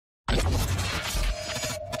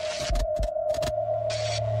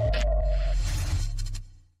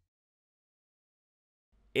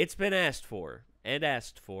It's been asked for and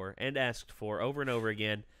asked for and asked for over and over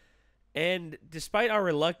again. And despite our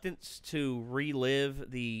reluctance to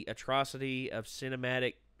relive the atrocity of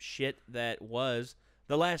cinematic shit that was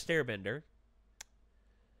The Last Airbender,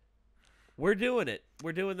 we're doing it.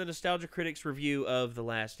 We're doing the Nostalgia Critics review of The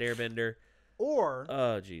Last Airbender. Or...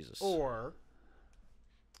 Oh, Jesus. Or...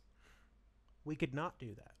 we could not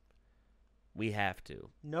do that. We have to.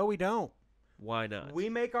 No, we don't. Why not? We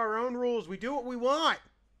make our own rules. We do what we want.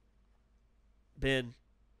 Ben.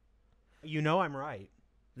 You know I'm right.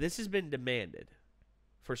 This has been demanded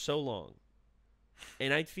for so long.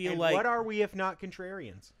 And I feel like... what are we if not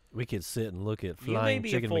contrarians? We could sit and look at you flying may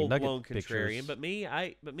be chicken a full-blown McNugget pictures. contrarian, but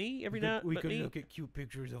me, every now... We could look at cute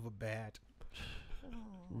pictures of a bat.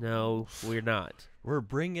 No, we're not. We're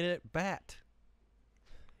bringing it back.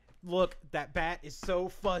 Look, that bat is so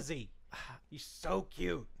fuzzy. He's so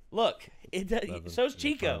cute. Look, so's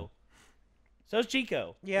Chico. So's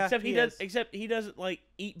Chico. Yeah, except he doesn't like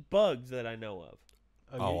eat bugs that I know of.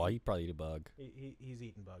 Oh, he probably eat a bug. He's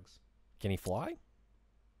eating bugs. Can he fly?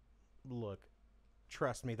 Look,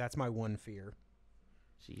 trust me, that's my one fear.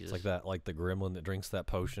 Jesus. It's like that, like the gremlin that drinks that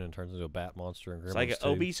potion and turns into a bat monster. And it's like an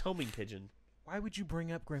obese homing pigeon. Why would you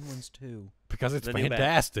bring up Gremlins 2? Because it's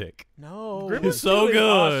fantastic. No. Gremlins it's so 2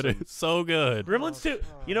 good. Awesome. It's so good. Gremlins 2.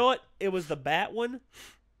 You know what? It was the bat one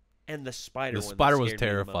and the spider one. The spider was that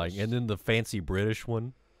scared me the terrifying. most. And then the fancy British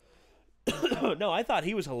one. No, I thought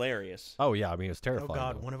he was hilarious. Oh, yeah. I mean, it was terrifying. Oh,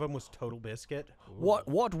 God. though. One of them was Total Biscuit.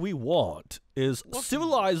 What we want is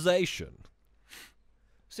civilization.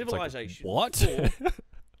 Civilization. Like, what? For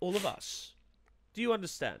all of us. Do you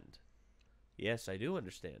understand? Yes, I do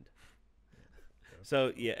understand.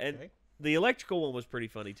 So, yeah, and the electrical one was pretty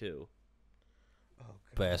funny, too. Oh,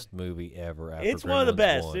 Best movie ever. After It's one of the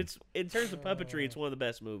best. Gremlins 1. It's in terms of puppetry, it's one of the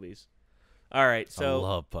best movies. All right, so I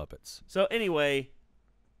love puppets. So anyway,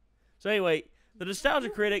 the Nostalgia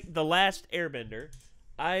Critic, The Last Airbender.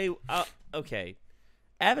 Okay,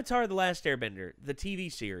 Avatar: The Last Airbender, the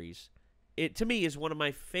TV series. It to me is one of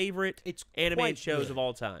my favorite animated shows of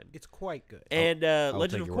all time. It's quite good. And Legend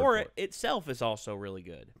of take your word Korra for it. itself is also really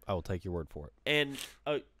good. I will take your word for it. And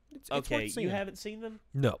it's okay, worth seeing. you haven't seen them?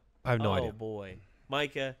 No, I have no idea. Oh boy,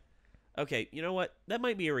 Micah. Okay, you know what? That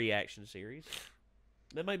might be a reaction series.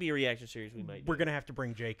 That might be a reaction series we might do. We're gonna have to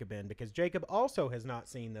bring Jacob in because Jacob also has not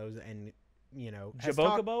seen those, and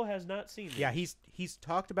Jabokobo has not seen them. Yeah, he's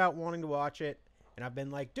talked about wanting to watch it, and I've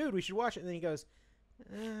been like, dude, we should watch it. And then he goes,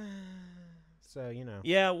 so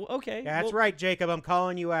Yeah, okay. Yeah, that's right, Jacob. I'm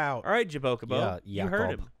calling you out. All right, Jabokobo. Yeah, you heard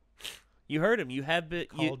him. You heard him. You have been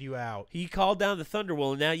called you out. He called down the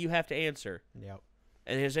Thunderwolf, and now you have to answer. Yep.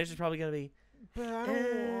 And his answer's probably gonna be, but I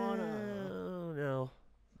don't wanna. Oh no.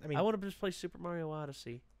 I mean, I want to just play Super Mario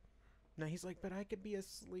Odyssey. No, he's like, but I could be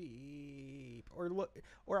asleep,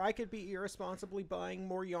 or I could be irresponsibly buying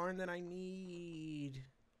more yarn than I need.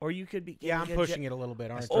 Or you could be. Yeah, I'm pushing it a little bit,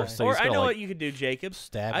 aren't or, I? So or he's I gonna, know like, what you could do, Jacob.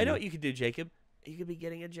 Stab I know you. what you could do, Jacob. You could be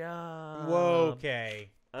getting a job. Whoa, okay.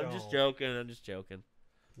 I'm just joking. I'm just joking.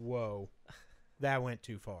 Whoa, that went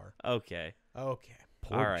too far. Okay. Okay.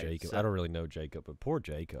 Poor All right, Jacob. so- I don't really know Jacob, but poor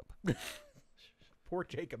Jacob. Poor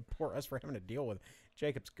Jacob. Poor us for having to deal with it.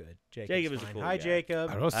 Jacob's good. Jacob is a fine. cool Hi, guy. Jacob.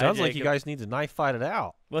 I don't know. Hi, Sounds like you Jacob. guys need to knife fight it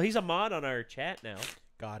out. Well, he's a mod on our chat now.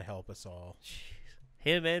 God help us all.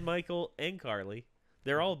 Him and Michael and Carly.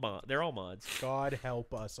 They're all mods. God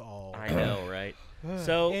help us all. I know, right?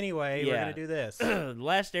 So anyway, we're gonna do this. The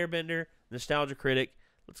Last Airbender, Nostalgia Critic.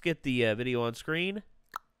 Let's get the video on screen.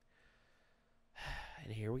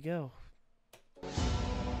 And here we go.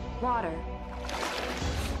 Water.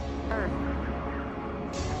 Earth.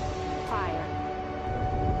 Fire.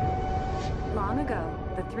 Long ago,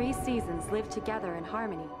 the three seasons lived together in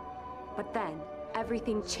harmony. But then,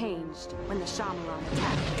 everything changed when the Shyamalan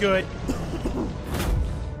attacked. Good.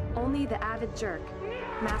 Only the avid jerk,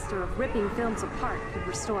 master of ripping films apart, could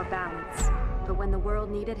restore balance. But when the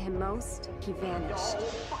world needed him most, he vanished.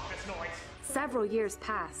 Several years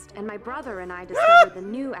passed, and my brother and I discovered the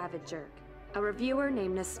new avid jerk, a reviewer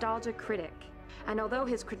named Nostalgia Critic. And although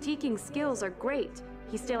his critiquing skills are great,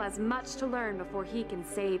 he still has much to learn before he can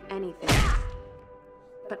save anything.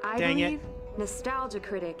 But I believe Nostalgia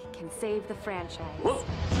Critic can save the franchise.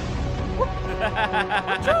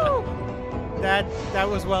 That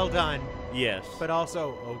was well done. Yes. But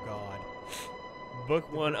also, oh God.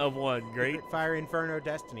 Book 1 of 1. Great. Fire Inferno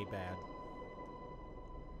Destiny bad.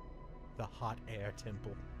 The Hot Air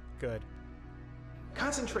Temple. Good.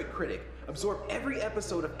 Concentrate, Critic. Absorb every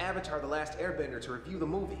episode of Avatar: The Last Airbender to review the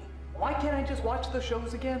movie. Why can't I just watch the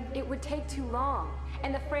shows again? It would take too long,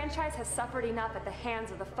 and the franchise has suffered enough at the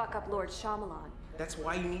hands of the fuck-up Lord Shyamalan. That's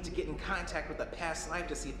why you need to get in contact with a past life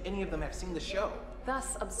to see if any of them have seen the show.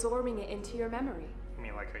 Thus absorbing it into your memory. You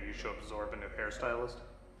mean like how you show absorb a new hairstylist?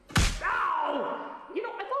 Ow! You know,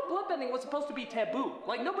 I thought bloodbending was supposed to be taboo.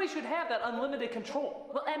 Like, nobody should have that unlimited control.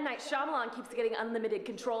 Well, M. Night Shyamalan keeps getting unlimited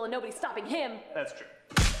control and nobody's stopping him. That's true.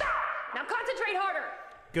 Stop! Now concentrate harder!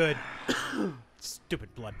 Good. Stupid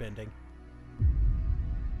bloodbending.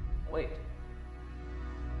 Wait.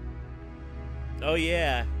 Oh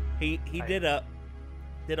yeah, he did a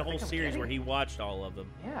whole think I'm series getting- where he watched all of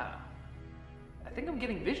them. Yeah. I think I'm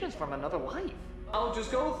getting visions from another life. I'll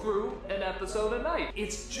just go through an episode a night.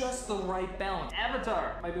 It's just the right balance.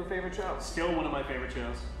 Avatar, my new favorite show. Still one of my favorite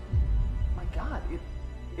shows. My God,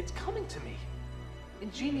 it's coming to me.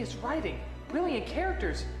 Ingenious writing, brilliant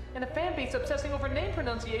characters, and a fan base obsessing over name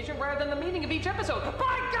pronunciation rather than the meaning of each episode.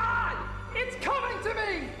 My God! It's coming to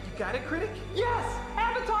me! You got it, Critic? Yes!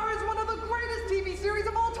 Avatar is one of the greatest TV series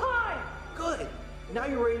of all time! Good. Now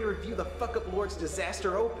you're ready to review the Fuck Up Lord's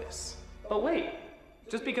disaster opus. But wait,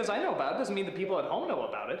 just because I know about it doesn't mean the people at home know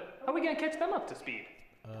about it. How are we gonna catch them up to speed?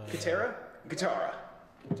 Katara? Katara.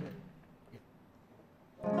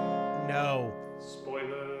 No.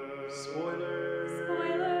 Spoilers. Spoilers.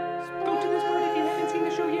 Go to this part if you haven't seen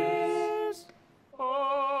the show yet.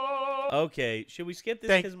 Okay, should we skip this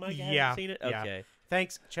because Mike hasn't seen it? yeah. Okay.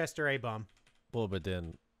 Thanks, Chester A. Bum. Well, but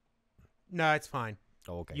then, No, it's fine.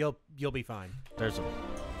 oh, okay. You'll be fine. There's a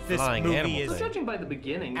This flying movie animal is But thing. judging by the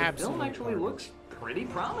beginning, the Absolute film actually garbage. looks pretty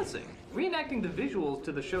promising. Reenacting the visuals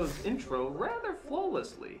to the show's intro rather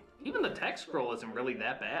flawlessly. Even the text scroll isn't really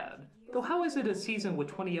that bad. Though how is it a season with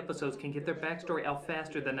 20 episodes can get their backstory out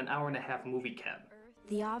faster than an hour-and-a-half movie can?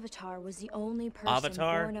 The Avatar was the only person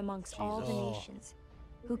Avatar? born amongst all the nations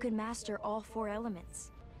who could master all 4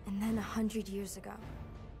 elements. And then 100 years ago,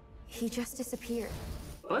 he just disappeared.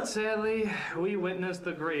 But sadly, we witnessed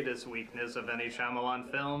the greatest weakness of any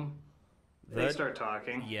Shyamalan film. They The- start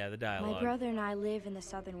talking. Yeah, the My dialogue. brother and I live in the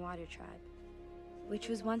Southern Water Tribe, which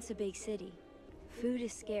was once a big city. Food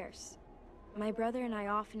is scarce. My brother and I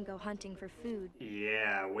often go hunting for food.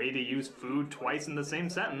 Yeah, way to use food twice in the same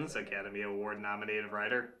sentence, Academy Award-nominated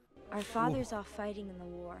writer. Our father's off fighting in the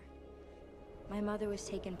war. My mother was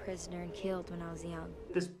taken prisoner and killed when I was young.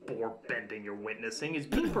 This bore bending you're witnessing is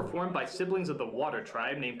being performed by siblings of the Water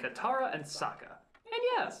Tribe named Katara and Sokka. And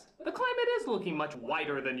yes, the climate is looking much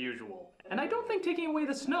whiter than usual, and I don't think taking away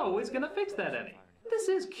the snow is gonna fix that any. This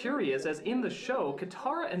is curious, as in the show,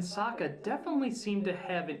 Katara and Sokka definitely seem to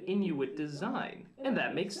have an Inuit design. And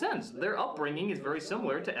that makes sense, their upbringing is very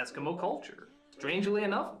similar to Eskimo culture. Strangely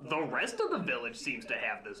enough, the rest of the village seems to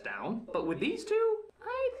have this down, but with these two,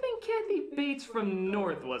 I think Kathy Bates from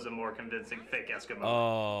North was a more convincing fake Eskimo.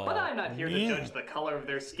 Oh. But I'm not here to judge the color of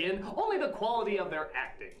their skin, only the quality of their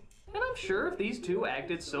acting. And I'm sure if these two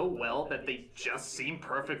acted so well that they just seem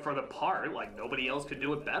perfect for the part, like nobody else could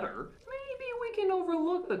do it better, maybe we can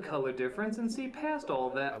overlook the color difference and see past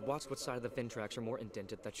all I that. watched what side of the fin tracks are more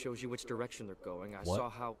indented. That shows you which direction they're going. I What? saw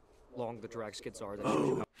how long the drag skids are. That shows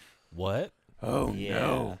you how What? Oh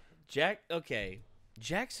Yeah.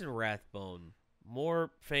 Jackson Rathbone,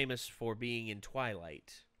 more famous for being in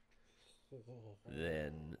Twilight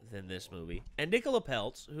than this movie. And Nicola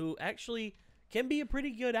Peltz, who actually can be a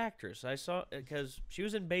pretty good actress. I saw, because she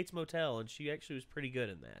was in Bates Motel, and she actually was pretty good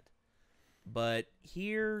in that. But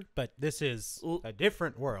here, But this is a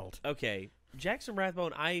different world. okay, Jackson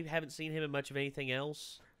Rathbone, I haven't seen him in much of anything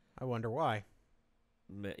else. I wonder why.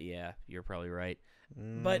 Yeah, you're probably right.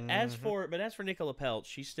 But as for Nicola Peltz,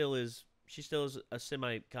 she still is a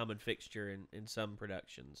semi-common fixture in some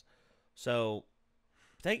productions. So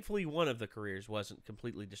thankfully one of the careers wasn't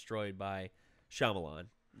completely destroyed by Shyamalan.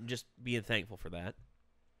 Just being thankful for that.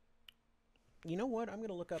 You know what? I'm going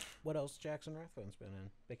to look up what else Jackson Rathbone's been in,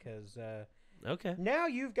 because Okay. now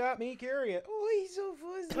you've got me curious. Oh, he's so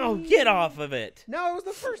fuzzy. Oh, get off of it. No, it was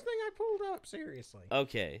the first thing I pulled up, seriously.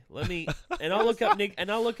 Okay, let me I'll look up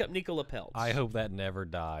Nicola Peltz. I hope that never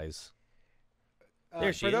dies.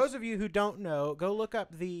 There she for is. those of you who don't know, go look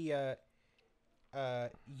up the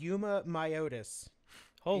Yuma Myotis.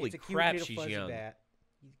 Holy It's a cute crap, little she's fuzzy young. bat.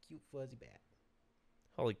 He's a cute fuzzy bat.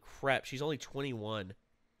 Holy crap, she's only 21.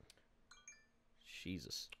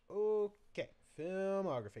 Jesus. Okay,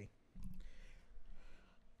 filmography.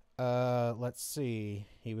 Let's see.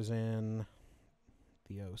 He was in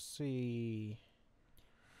The OC.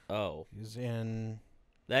 Oh, He was in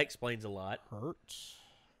that explains a lot. Hurt.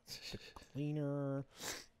 The Cleaner.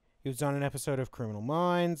 He was on an episode of Criminal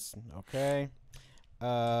Minds. Okay.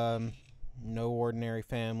 No Ordinary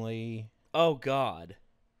Family. Oh God.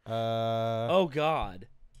 Oh God.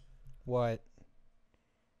 What?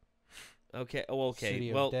 Okay. Oh, okay.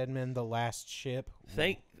 City well, of Dead Men, The Last Ship.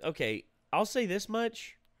 Okay, I'll say this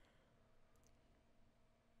much.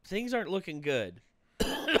 Things aren't looking good.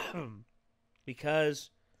 Because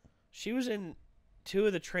she was in 2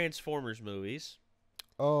 of the Transformers movies.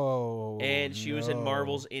 Oh, and she was in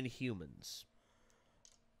Marvel's Inhumans.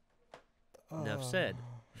 Enough said.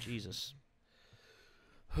 Jesus.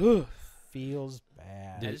 Feels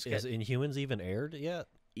bad. Is Inhumans even aired yet?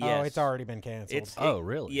 Yes. Oh, it's already been canceled.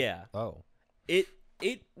 Really? Yeah. Oh. It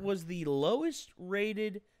was the lowest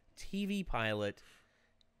rated TV pilot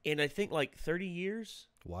in, I think, like 30 years.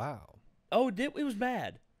 Wow. Oh, it was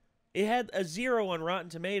bad. It had a 0 on Rotten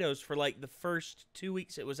Tomatoes for like the first 2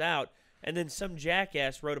 weeks it was out, and then some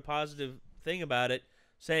jackass wrote a positive thing about it,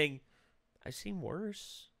 saying, "I've seen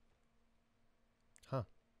worse." Huh.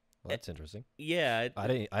 Well, that's interesting. Yeah. I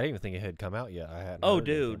didn't even think it had come out yet. I hadn't. Oh, heard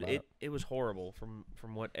anything dude, about it was horrible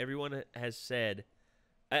from what everyone has said.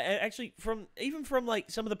 Actually, from like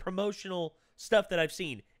some of the promotional stuff that I've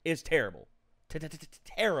seen is terrible.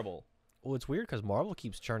 Terrible. Well, it's weird because Marvel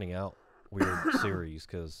keeps churning out weird series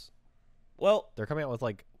because, well, they're coming out with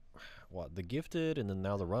like, what, The Gifted, and then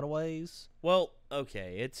now The Runaways. Well,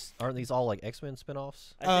 okay, aren't these all like X-Men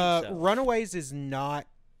spinoffs? I think so. Runaways is not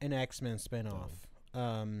an X-Men spinoff.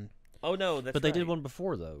 Oh no, that's but they did one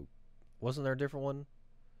before though. Wasn't there a different one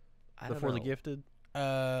before The know. Gifted?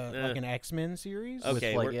 Like an X-Men series.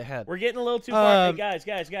 Okay, With, like, we're getting a little too far. Hey,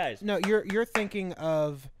 guys. No, you're thinking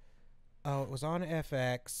of. Oh, it was on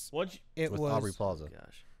FX. It with was Aubrey Plaza. Oh,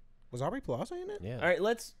 gosh. Was Aubrey Plaza in it? Yeah. All right,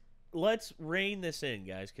 let's rein this in,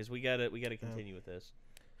 guys, because we gotta continue with this.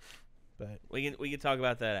 But we can talk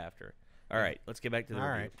about that after. All right, let's get back to the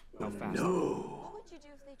review. How fast? No.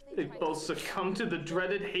 They both succumb to the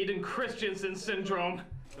dreaded Hayden Christensen syndrome.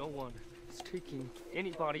 No one is taking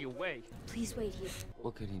anybody away. Please wait here.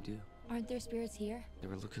 What could he do? Aren't there spirits here? They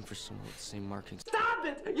were looking for someone with the same markings. Stop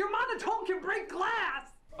it! Your monotone can break glass!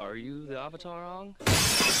 Are you the Avatar Ong?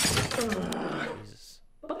 Jesus.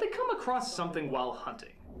 But they come across something while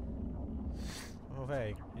hunting. Oh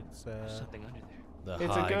hey, it's something under there.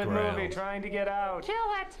 It's a good movie trying to get out. Kill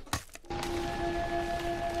it!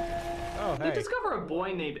 Oh They discover a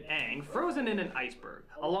boy named Aang frozen in an iceberg,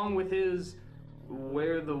 along with his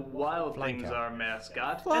Where the Wild Things Are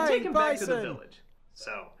mascot, and take him back to the village.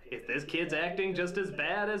 So, if this kid's acting just as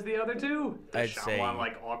bad as the other two, I'd Shyamalan say-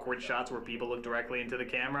 like awkward shots where people look directly into the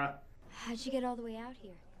camera. How'd you get all the way out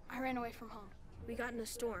here? I ran away from home. We got in a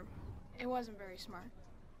storm. It wasn't very smart.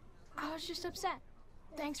 I was just upset.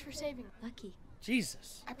 Thanks for saving me. Lucky.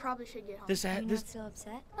 Jesus. I probably should get home. You're not still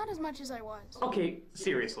upset? Not as much as I was. Okay,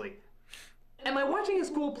 seriously. Am I watching a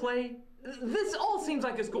school play? This all seems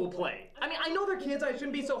like a school play. I mean, I know they're kids, I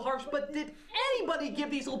shouldn't be so harsh, but did anybody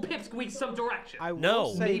give these little pipsqueaks some direction? I will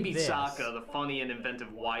No. say Maybe this. Sokka, the funny and inventive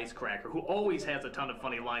wisecracker, who always has a ton of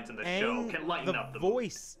funny lines in the show, Aang, can lighten up the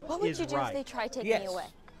voice. What would is you do right. if they tried taking Yes. me away?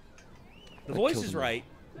 The voice is right,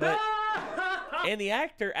 but and the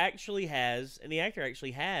actor actually has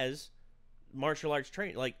martial arts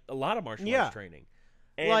training, like a lot of martial arts training.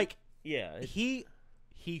 And like yeah, he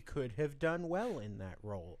could have done well in that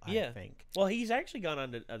role. I think. Well, he's actually gone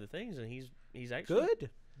on to other things, and he's actually Good.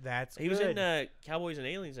 That's He good. was in Cowboys and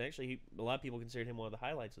Aliens. And actually, a lot of people considered him one of the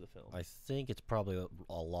highlights of the film. I think it's probably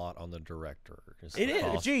a lot on the director. It is.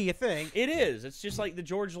 cost. Gee, you think? It is. It's just like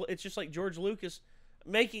It's just like George Lucas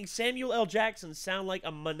making Samuel L. Jackson sound like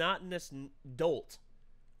a monotonous dolt.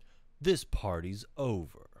 This party's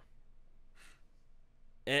over.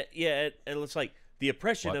 And it's like the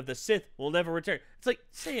oppression of the Sith will never return. It's like,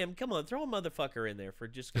 Sam, come on, throw a motherfucker in there for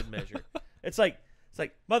just good measure. it's like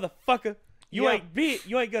motherfucker, you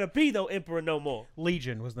ain't gonna be no emperor no more.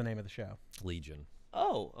 Legion was the name of the show. Legion.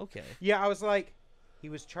 Oh, okay. Yeah, I was like, he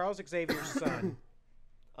was Charles Xavier's son.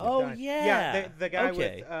 Oh Done. yeah. Yeah, the guy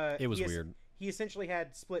okay. with It was weird. He essentially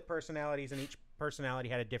had split personalities, and each personality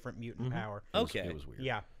had a different mutant power. Okay. It was weird.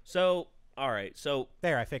 Yeah. So, all right. So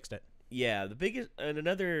There, I fixed it. yeah, the biggest and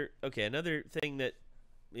another thing that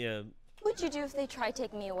What'd you do if they tried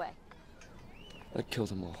taking me away? I'd kill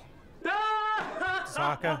them all.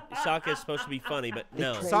 Sokka. Sokka is supposed to be funny, but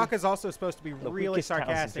no. Sokka's also supposed to be really weakest cows in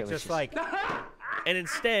sarcastic, just villages. like, And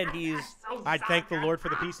instead, he's I'd thank the Lord for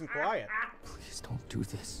the peace and quiet. Please don't do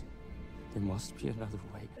this. There must be another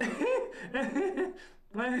way.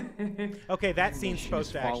 Okay, that scene's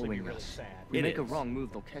supposed to actually be following really us. sad. We It make a is. wrong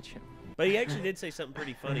move, they'll catch him. But he actually did say something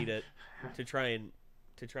pretty funny to try and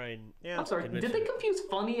Yeah. I'm sorry, convince did they him. confuse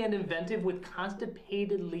funny and inventive with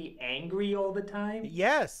constipatedly angry all the time?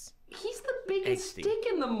 Yes. He's the biggest Angsty. stick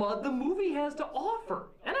in the mud the movie has to offer.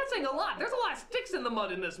 And that's saying a lot. There's a lot of sticks in the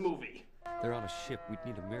mud in this movie. They're on a ship. We'd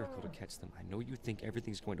need a miracle to catch them. I know you think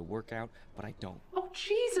everything's going to work out, but I don't. Oh,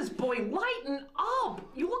 Jesus, boy, lighten up!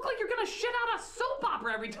 You look like you're gonna shit out a soap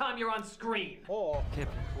opera every time you're on screen. Oh. Can't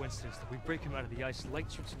be a coincidence that we break him out of the ice,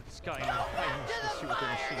 light shoots into the sky, and then fire shoot with their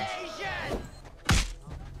machines.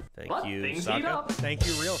 Thank you, things Sokka. heat up Thank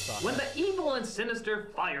you, real Sokka. when the evil and sinister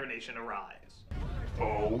Fire Nation arrives.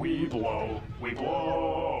 Oh, we blow, we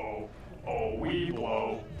blow. Oh, we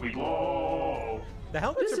blow, we blow. The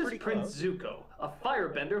helmets This are is pretty Prince close. Zuko, a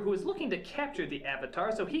firebender who is looking to capture the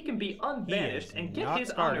Avatar so he can be unbanished and get not his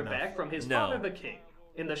smart honor enough. back from his No. father, the king.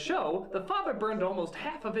 In the show, the father burned almost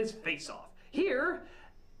half of his face off. Here,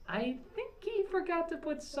 I think he forgot to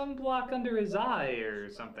put sunblock under his eye or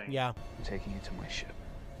something. Yeah. I'm taking you to my ship.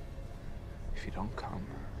 If you don't come,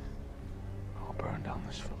 I'll burn down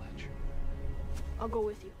this village. I'll go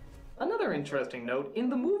with you. Another interesting note, in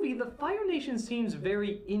the movie, the Fire Nation seems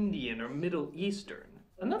very Indian or Middle Eastern.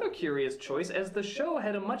 Another curious choice, as the show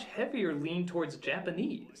had a much heavier lean towards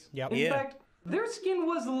Japanese. Yep. In fact, their skin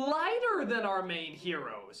was lighter than our main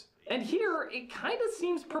heroes. And here, it kind of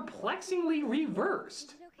seems perplexingly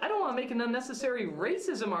reversed. I don't want to make an unnecessary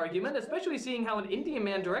racism argument, especially seeing how an Indian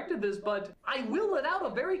man directed this, but I will let out a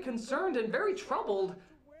very concerned and very troubled,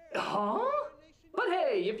 huh? But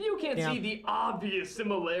hey, if you can't see the obvious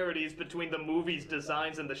similarities between the movie's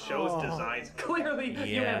designs and the show's designs, clearly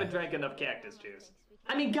you haven't drank enough cactus juice.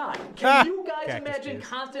 I mean, God, can you guys imagine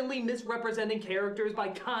constantly misrepresenting characters by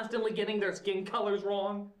constantly getting their skin colors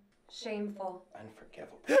wrong? Shameful.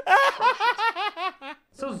 Unforgivable.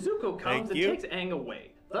 So Zuko comes Thank and you. takes Aang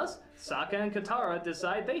away. Thus, Sokka and Katara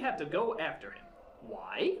decide they have to go after him.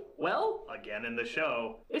 Why? Well, again in the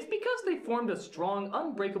show, it's because they formed a strong,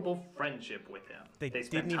 unbreakable friendship with him. They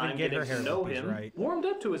spent didn't even time get her getting hair to know loopies him, right. warmed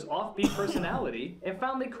up to his offbeat personality, and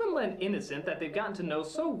found they couldn't let an innocent that they've gotten to know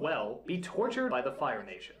so well be tortured by the Fire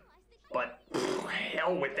Nation. But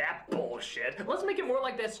hell with that bullshit. Let's make it more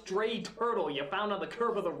like that stray turtle you found on the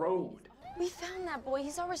curve of the road. We found that boy.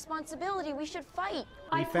 He's our responsibility. We should fight.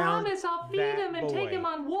 I promise I'll feed him and take him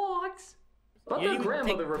on walks. But their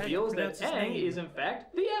grandmother reveals that Aang is in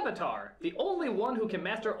fact the Avatar, the only one who can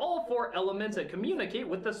master all 4 elements and communicate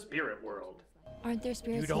with the spirit world. Aren't there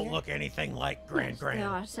spirits You don't here? look anything like Yes, there Grand.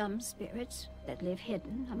 are some spirits that live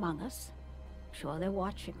hidden among us. Sure, they're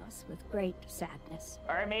watching us with great sadness.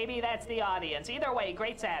 Or maybe that's the audience. Either way,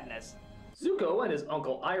 great sadness. Zuko and his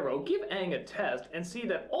uncle Iroh give Aang a test and see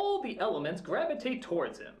that all the elements gravitate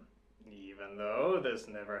towards him. Even though this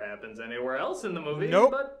never happens anywhere else in the movie.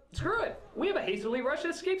 Nope. But screw it. We have a hastily rushed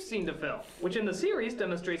escape scene to film, which in the series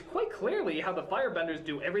demonstrates quite clearly how the firebenders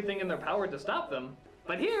do everything in their power to stop them.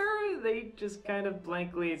 But here, they just kind of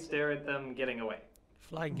blankly stare at them getting away.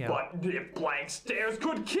 Flying out. But if blank stares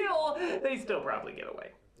could kill, they still probably get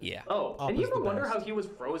away. Yeah. Oh, and you ever wonder how he was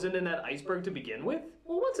frozen in that iceberg to begin with?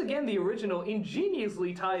 Well, once again, the original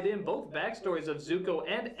ingeniously tied in both backstories of Zuko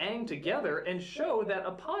and Aang together and show that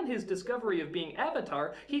upon his discovery of being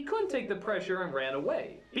Avatar, he couldn't take the pressure and ran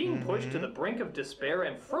away, being pushed to the brink of despair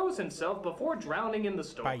and froze himself before drowning in the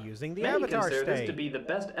storm. By using the Many Avatar consider this stay. to be the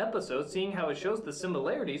best episode, seeing how it shows the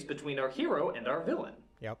similarities between our hero and our villain.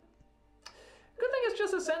 Yep. Good thing it's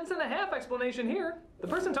just a sentence and a half explanation here. The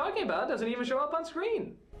person talking about it doesn't even show up on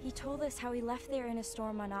screen. He told us how he left there in a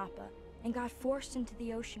storm on Appa and got forced into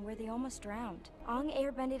the ocean where they almost drowned. Aang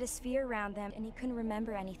airbended a sphere around them and he couldn't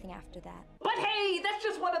remember anything after that. But hey, that's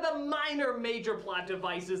just one of the minor major plot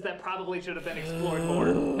devices that probably should have been explored more.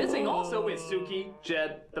 Missing also is Suki,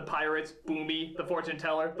 Jed, the pirates, Boomy, the fortune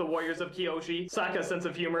teller, the warriors of Kyoshi, Sokka's sense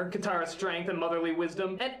of humor, Katara's strength and motherly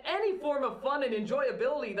wisdom, and any form of fun and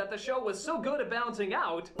enjoyability that the show was so good at balancing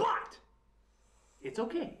out. But it's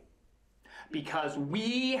okay. Because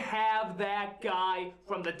we have that guy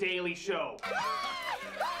from The Daily Show.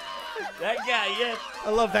 That guy, yes. I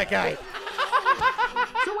love that guy.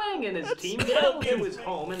 So Aang and his team travel to his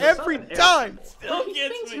home in the Every southern time. area, Still where he gets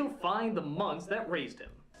thinks me. he'll find the monks that raised him.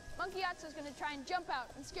 Monkey Atsu's gonna try and jump out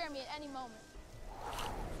and scare me at any moment.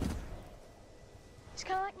 He's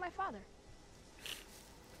kind of like my father.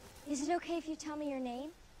 Is it okay if you tell me your name?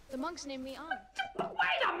 The monks named me Aang. But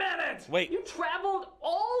wait a minute! Wait. You traveled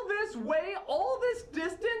all this way, all this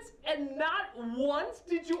distance, and not once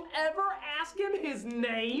did you ever ask him his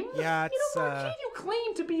name? Yeah, You it's, know, Marquis, you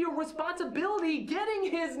claim to be your responsibility.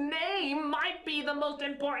 Getting his name might be the most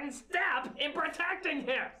important step in protecting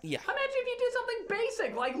him. Yeah. Imagine if you did something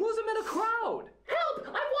basic, like lose him in a crowd. Help! I've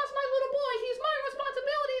lost my little boy. He's my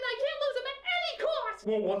responsibility, and I can't lose him at any cost.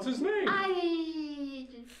 Well, what's his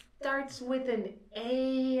name? Starts with an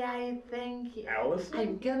A, I think. Allison?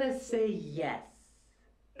 I'm gonna say yes.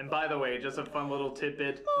 And by the way, just a fun little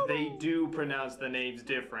tidbit, they do pronounce the names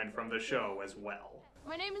different from the show as well.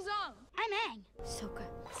 My name is Ang. I'm Ang. Sokka.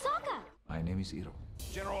 Sokka! My name is Iro.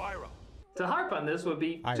 General Iroh. To harp on this would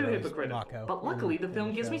be too hypocritical. But luckily, the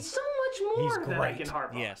film gives me so much more than I can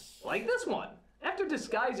harp on. Like this one. After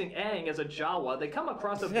disguising Aang as a Jawa, they come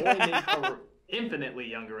across a boy named infinitely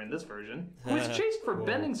younger in this version, who is chased for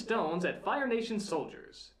bending stones at Fire Nation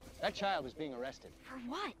soldiers. That child is being arrested. For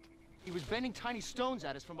what? He was bending tiny stones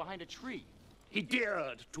at us from behind a tree. He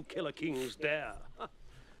dared to kill a king's dare.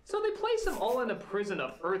 So they place them all in a prison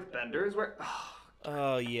of earthbenders where...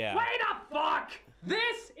 Oh, yeah. Wait a fuck!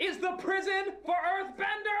 This is the prison for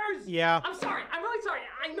earthbenders? Yeah. I'm sorry. I'm really sorry.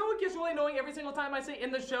 I know it gets really annoying every single time I say in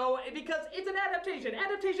the show because it's an adaptation.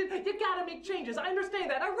 Adaptation, you gotta make changes. I understand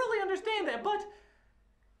that. I really understand that. But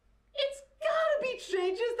it's gotta be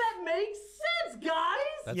changes that make sense,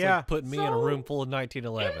 guys. That's like putting me in a room full of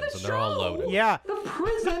 1911s and they're all loaded. Yeah. The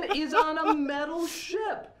prison is on a metal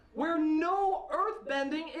ship where no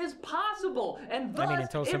earthbending is possible, and thus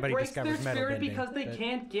until it somebody breaks their discovers metal spirit bending, because they but-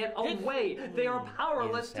 can't get away. They are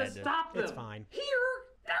powerless to stop them. It's fine. Here,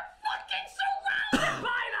 they're fucking surrounded!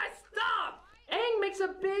 Fine, I stop! Aang makes a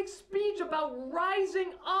big speech about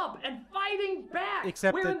rising up and fighting back.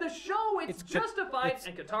 Except where that in the show it's justified,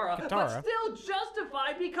 and Katara, but still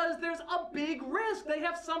justified because there's a big risk. They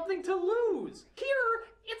have something to lose. Here,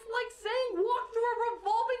 it's like saying walk through a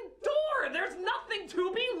revolving door. There's nothing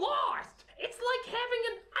to be lost. It's like having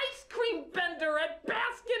an ice cream bender at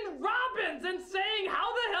Baskin Robbins and saying,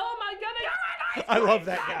 how the hell am I gonna get an ice I cream love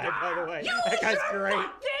that bender? guy, by the way. Use That guy's your great.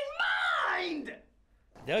 fucking mind!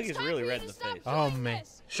 Doug is really red in the face. Oh, man.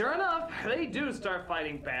 Sure enough, they do start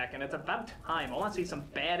fighting back, and it's about time. I want to see some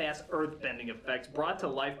badass earthbending effects brought to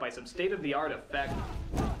life by some state-of-the-art effect.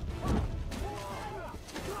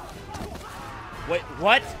 Wait,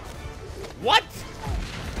 what? What?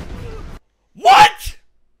 What?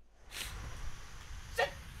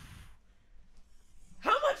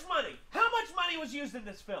 How much money? How much money was used in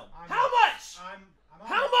this film? How much?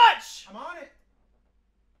 How much? I'm on it.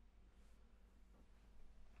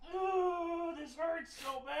 Oh, this hurts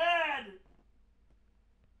so bad.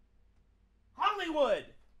 Hollywood.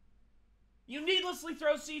 You needlessly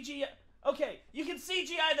throw CGI. Okay, you can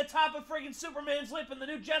CGI the top of friggin' Superman's lip in the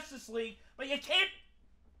new Justice League, but you can't.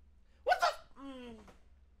 What the?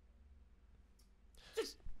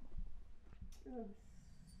 Just.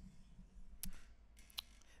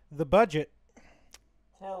 The budget.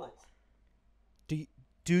 Tell it.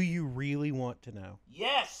 Do you really want to know?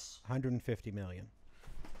 Yes. 150 million.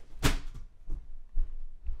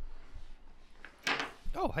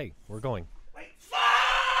 Oh, hey, we're going.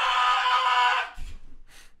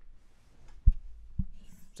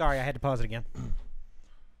 Sorry, I had to pause it again.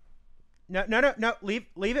 No. Leave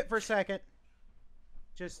it for a second.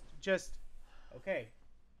 Just. Okay.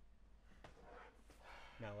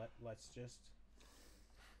 Now let's just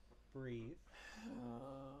breathe.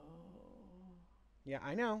 Yeah,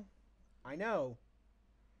 I know.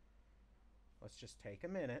 Let's just take a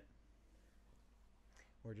minute.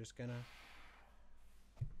 We're just gonna.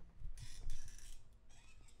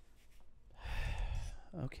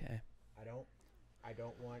 Okay. I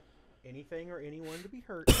don't want anything or anyone to be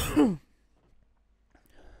hurt.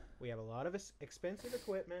 We have a lot of expensive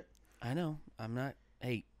equipment. I know. I'm not.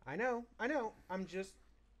 Hey. I know. I'm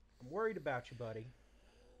worried about you, buddy.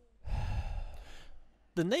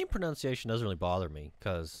 The name pronunciation doesn't really bother me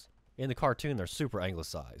because in the cartoon they're super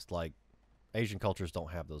anglicized. Like Asian cultures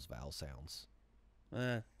don't have those vowel sounds.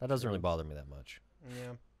 That doesn't really bother me that much.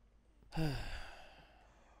 Yeah.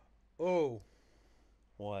 Oh.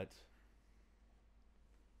 What?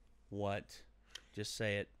 Just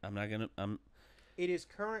say it. I'm not gonna. It is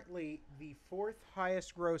currently the 4th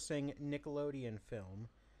highest grossing Nickelodeon film,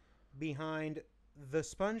 behind the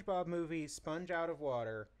SpongeBob movie Sponge Out of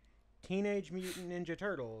Water, Teenage Mutant Ninja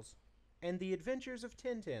Turtles, and The Adventures of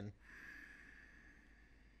Tintin.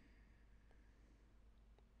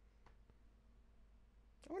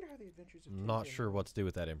 I wonder how The Adventures of Tintin... Not sure what to do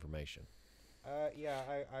with that information. Yeah,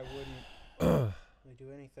 I wouldn't really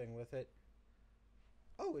do anything with it.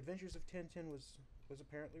 Oh, Adventures of Tintin was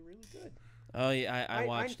apparently really good. Oh yeah, I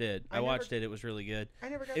watched it. I watched it. It was really good. I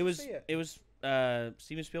never got to see it. It was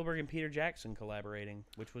Steven Spielberg and Peter Jackson collaborating,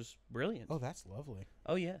 which was brilliant. Oh, that's lovely.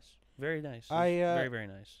 Oh yes, very nice. Very very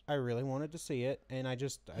nice. I really wanted to see it, and I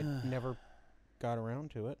never got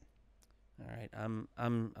around to it. All right,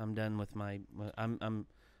 I'm done with my.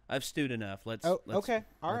 I've stewed enough. Let's. Okay.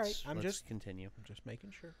 All right. Let's just continue. I'm just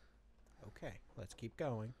making sure. Okay, let's keep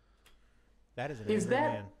going. That is an Is angry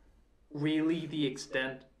that man. really the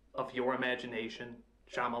extent of your imagination,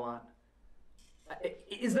 Shyamalan?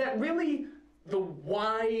 Is that really the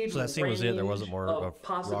wide So that scene was it. There wasn't more of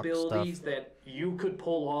possibilities rock stuff. that you could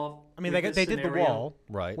pull off? I mean, with they this did the scenario? wall,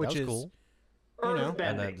 Right, which that was is cool. You know, Earth-bending.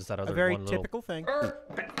 And then just that a other very one little- typical thing. Earth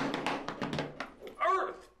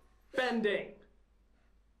bending.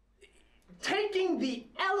 Taking the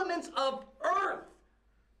elements of Earth,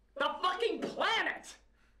 the fucking planet,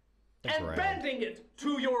 and Right. bending it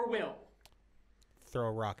to your will. Throw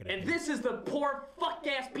a rocket at And him. this is the poor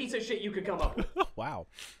fuck-ass piece of shit you could come up with. Wow.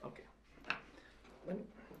 Okay.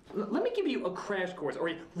 Let me give you a crash course or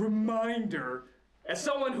a reminder as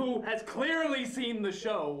someone who has clearly seen the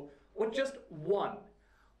show what just one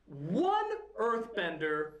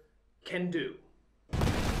earthbender can do.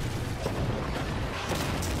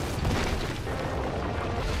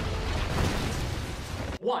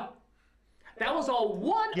 One. That was all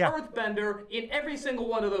one earthbender in every single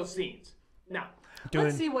one of those scenes. Now, Doing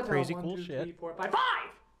let's see what crazy one, cool two, shit. three, four, five. Five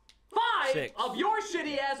Six. of your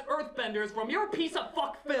shitty ass earthbenders from your piece of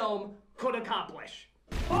fuck film could accomplish.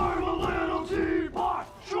 I'm a little teapot,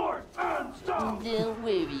 short and stout. Don't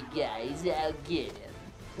worry, guys, I'll get him.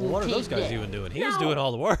 Well, what are those guys even doing? He was doing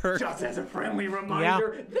all the work. Just as a friendly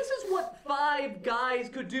reminder, this is what 5 guys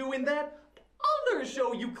could do in that other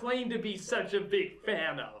show you claim to be such a big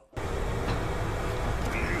fan of.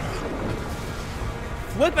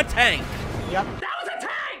 Flip a tank. Yep. That was a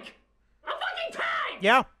tank! A fucking tank!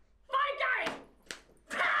 Yeah. 5 guys!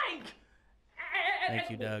 Tank! Thank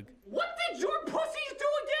you, Doug. What did your pussies do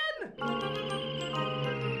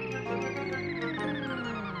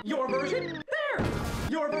again? Your version? There!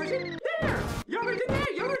 Your version? There! Your version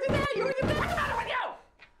there! Your version there! Your version there! What's the matter with you?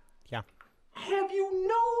 Yeah. Have you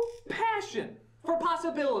no passion for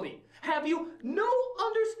possibility? Have you no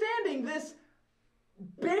understanding this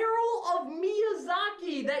barrel of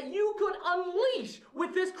Miyazaki that you could unleash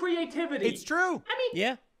with this creativity? It's true. I mean,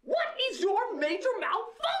 Yeah. what is your major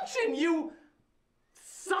malfunction, you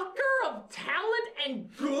sucker of talent and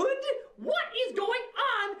good? What is going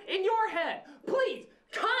on in your head? Please,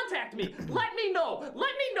 contact me. Let me know. Let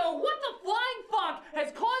me know what the flying fuck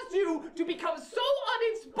has caused you to become so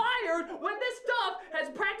uninspired when this stuff has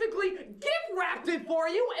practically gift-wrapped it for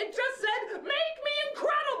you and just said, make me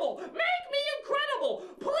incredible. Make me incredible.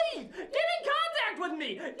 Please, get in contact with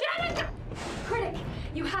me. Get in... Critic,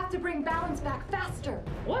 you have to bring balance back faster.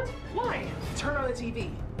 What? Why? Turn on the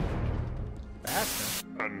TV. Faster.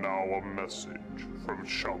 And now a message from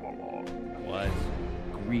Shyamalan. What?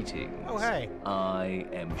 Greetings. Oh, hey. I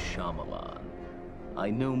am Shyamalan. I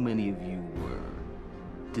know many of you were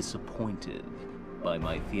disappointed by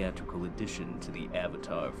my theatrical addition to the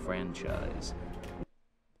Avatar franchise.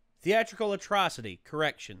 Theatrical atrocity.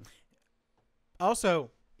 Correction.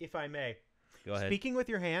 Also, if I may, Go ahead. speaking with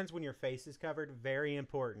your hands when your face is covered, very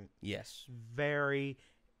important. Yes. Very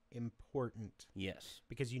important. Yes.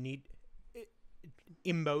 Because you need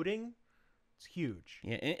emoting. It's huge.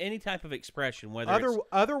 Yeah. Any type of expression, whether it's...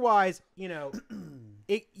 Otherwise, you know,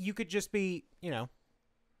 you could just be, you know,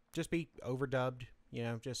 just be overdubbed. You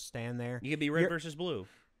know, just stand there. You could be red versus blue.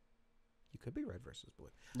 You could be red versus blue.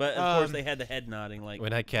 But of course, they had the head nodding. Like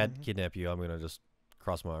when I kidnap you, I'm gonna just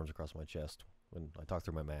cross my arms across my chest when I talk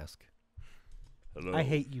through my mask. Hello. I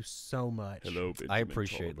hate you so much. Hello, Benjamin I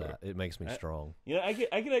appreciate Tolliver. that. It makes me strong. You know, I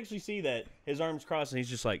could actually see that his arms crossed, and he's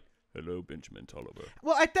just like, "Hello, Benjamin Tolliver."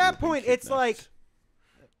 Well, at that point, it's like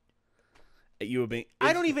you would be.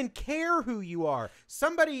 I don't even care who you are.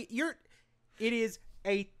 It is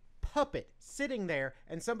a puppet sitting there,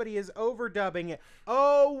 and somebody is overdubbing it.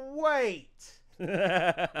 Oh wait,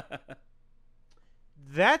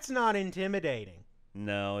 that's not intimidating.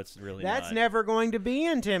 No, it's really That's not. never going to be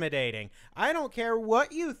intimidating. I don't care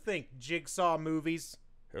what you think, Jigsaw movies.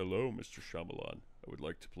 Hello, Mr. Shyamalan. I would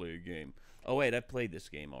like to play a game. Oh, wait, I've played this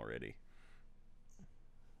game already.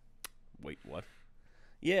 Wait, what?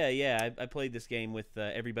 Yeah, I played this game with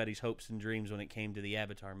everybody's hopes and dreams when it came to the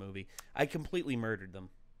Avatar movie. I completely murdered them.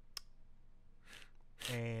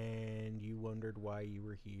 And you wondered why you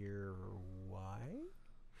were here. Why?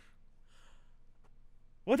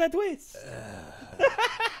 What that twist?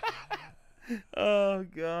 Oh,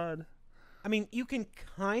 God. I mean, you can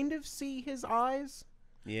kind of see his eyes.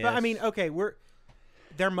 Yes. But I mean, okay,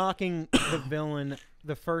 they're mocking the villain,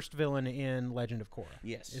 the first villain in Legend of Korra.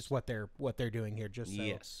 Yes. Is what they're doing here, just so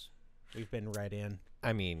yes. We've been read in.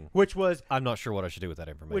 I mean, I'm not sure what I should do with that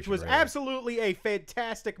information. Which was really. absolutely a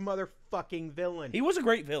fantastic motherfucking villain. He was a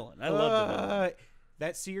great villain. I loved him.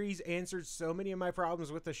 That series answered so many of my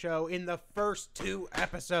problems with the show in the first 2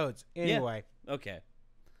 episodes. Anyway. Yeah. Okay.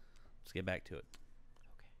 Let's get back to it.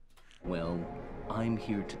 Well, I'm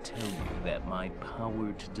here to tell you that my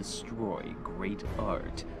power to destroy great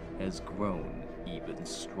art has grown even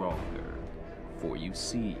stronger. For you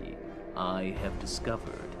see, I have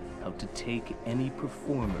discovered how to take any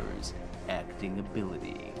performer's acting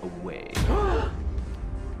ability away.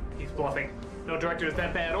 He's bluffing. No director is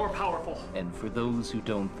that bad or powerful. And for those who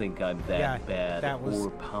don't think I'm that bad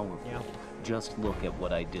or powerful, just look at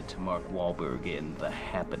what I did to Mark Wahlberg in The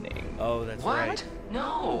Happening. Oh, that's right.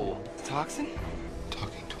 No! Toxin?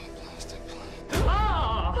 Talking to a plastic plane.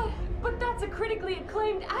 Ah! But that's a critically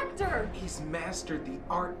acclaimed actor! He's mastered the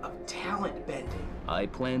art of talent bending. I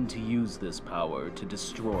plan to use this power to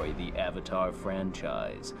destroy the Avatar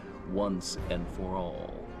franchise once and for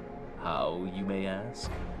all. How, you may ask?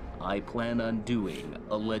 I plan on doing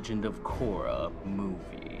a Legend of Korra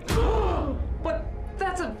movie. But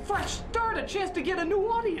that's a fresh start, a chance to get a new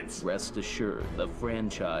audience. Rest assured, the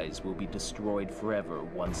franchise will be destroyed forever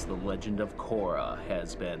once the Legend of Korra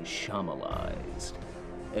has been Shyamalanized.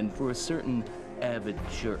 And for a certain avid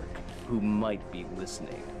jerk who might be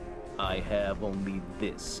listening, I have only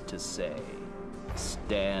this to say.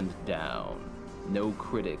 Stand down. No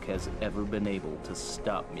critic has ever been able to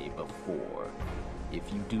stop me before.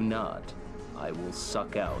 If you do not, I will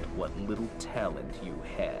suck out what little talent you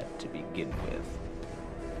had to begin with.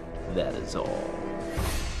 That is all.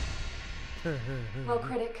 Well,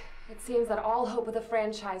 Critic, it seems that all hope of the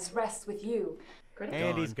franchise rests with you. Critic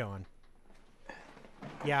and he's gone.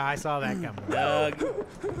 Yeah, I saw that coming. Doug.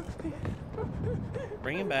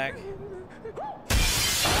 Bring him back.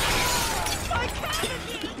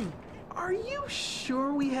 Are you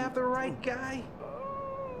sure we have the right guy?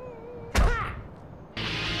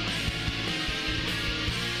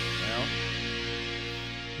 Well,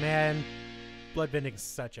 Man, bloodbending's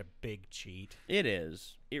such a big cheat. it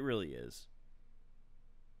is. It really is.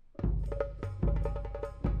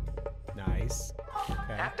 Nice.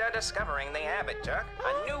 Okay. After discovering the Abbott Jerk,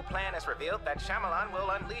 a new plan is revealed that Shyamalan will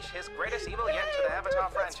unleash his greatest evil yet to the Avatar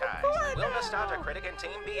franchise. Will nostalgia critic and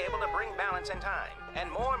team be able to bring balance in time?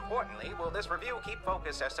 And more importantly, will this review keep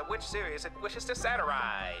focus as to which series it wishes to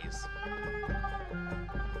satirize?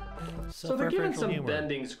 So they're giving some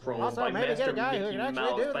bending scrolls Also, by maybe get a Master guy who Mickey can actually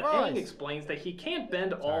Mouse, do the but voice. Aang explains that he can't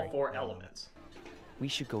bend all four elements. We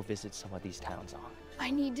should go visit some of these towns on. I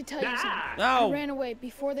need to tell you something. No. I ran away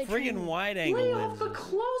before they trained Friggin' me. wide angle Lay off lenses. the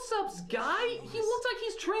close-ups, guy! He looks like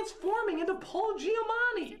he's transforming into Paul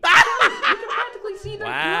Giamatti. You can practically see their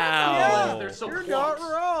Wow. they're so You're close. not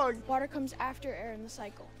wrong. Water comes after air in the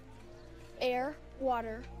cycle. Air,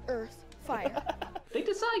 water, earth, fire. They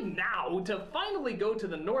decide now to finally go to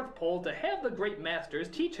the North Pole to have the great masters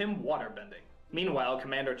teach him waterbending. Meanwhile,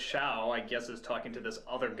 Commander Chow, I guess, is talking to this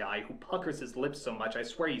other guy who puckers his lips so much I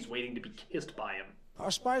swear he's waiting to be kissed by him. Our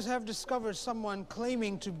spies have discovered someone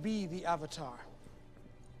claiming to be the Avatar.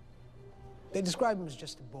 They describe him as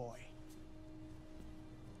just a boy.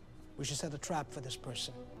 We should set a trap for this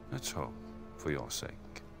person. Let's hope, for your sake,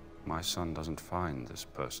 my son doesn't find this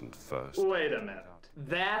person first. Wait a minute.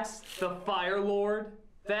 That's the Fire Lord?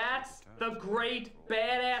 That's the great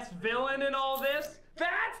badass villain in all this?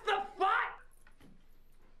 That's the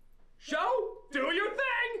Show? Do your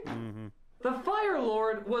thing! The Fire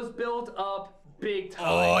Lord was built up big time.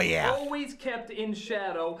 Oh, yeah. Always kept in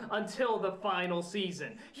shadow until the final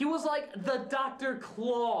season. He was like the Dr.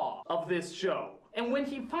 Claw of this show. And when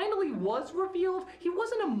he finally was revealed, he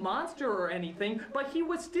wasn't a monster or anything, but he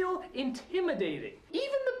was still intimidating.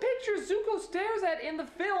 Even the picture Zuko stares at in the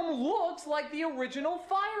film looks like the original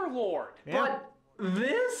Fire Lord. Yeah. But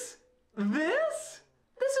this?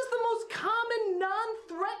 This is the most common,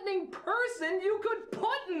 non-threatening person you could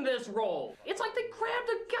put in this role. It's like they grabbed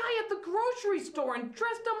a guy at the grocery store and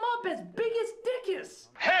dressed him up as Biggest Dickus.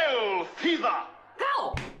 Hell fever!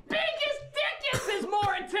 Hell, Biggest Dickus is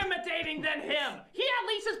more intimidating than him. He at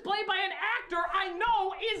least is played by an actor I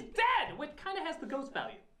know is dead, which kind of has the ghost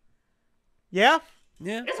value. Yeah?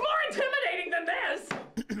 Yeah. It's more intimidating than this.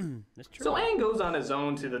 That's true. So Aang goes on his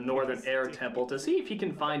own to the Northern Air Temple to see if he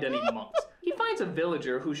can find any monks. He finds a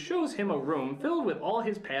villager who shows him a room filled with all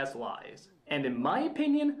his past lives. And in my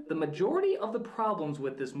opinion, the majority of the problems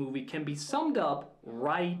with this movie can be summed up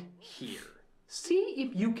right here. See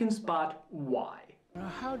if you can spot why.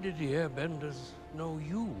 How did the Airbenders know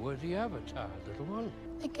you were the Avatar, little one?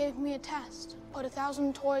 They gave me a test, put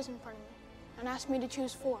 1,000 toys in front of me, and asked me to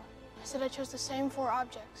choose 4. I said I chose the same 4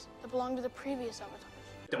 objects that belonged to the previous Avatars.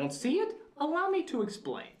 Don't see it? Allow me to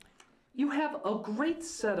explain. You have a great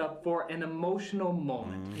setup for an emotional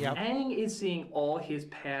moment. Yep. Aang is seeing all his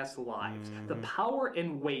past lives. The power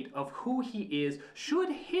and weight of who he is should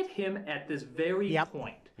hit him at this very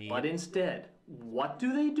point. But instead, what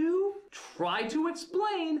do? Try to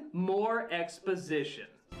explain more exposition.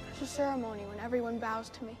 There's a ceremony when everyone bows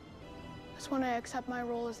to me. A That's when I accept my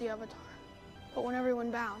role as the Avatar. But when everyone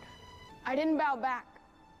bowed, I didn't bow back.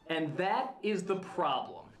 And that is the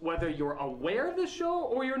problem. Whether you're aware of the show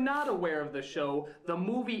or you're not aware of the show, the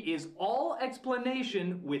movie is all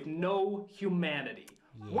explanation with no humanity.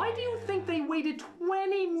 Yeah. Why do you think they waited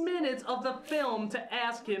 20 minutes of the film to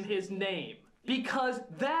ask him his name? Because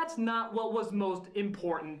that's not what was most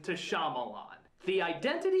important to Shyamalan. The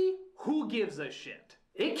identity, who gives a shit?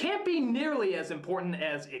 It can't be nearly as important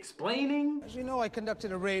as explaining. As you know, I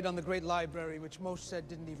conducted a raid on the Great Library, which most said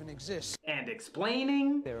didn't even exist. And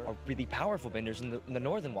explaining. There are really powerful benders in the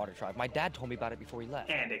Northern Water Tribe. My dad told me about it before he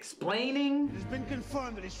left. And explaining. It has been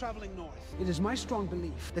confirmed that he's traveling north. It is my strong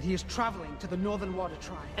belief that he is traveling to the Northern Water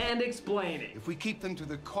Tribe. And explaining. If we keep them to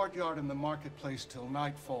the courtyard and the marketplace till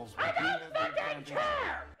night falls, I don't fucking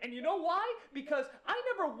care! And you know why? Because I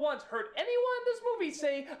never once heard anyone in this movie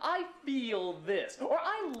say, I feel this, or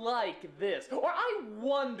I like this, or I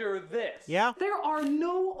wonder this. Yeah? There are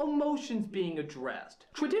no emotions being addressed.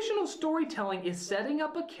 Traditional storytelling is setting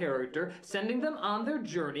up a character, sending them on their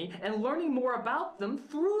journey, and learning more about them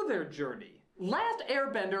through their journey. Last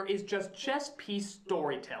Airbender is just chess piece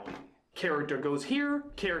storytelling. Character goes here,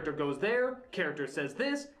 character goes there, character says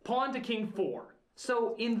this, pawn to king 4.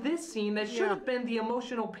 So in this scene that should have been the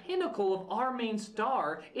emotional pinnacle of our main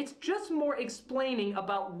star, it's just more explaining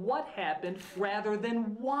about what happened rather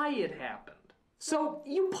than why it happened. So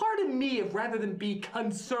you pardon me if rather than be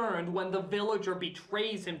concerned when the villager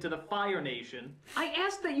betrays him to the Fire Nation, I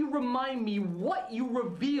ask that you remind me what you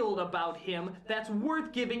revealed about him that's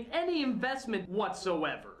worth giving any investment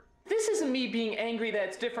whatsoever. This isn't me being angry that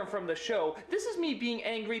it's different from the show. This is me being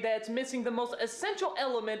angry that it's missing the most essential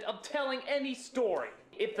element of telling any story.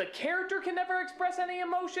 If the character can never express any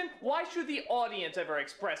emotion, why should the audience ever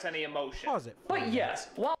express any emotion? Pause it. But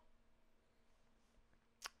yes, while...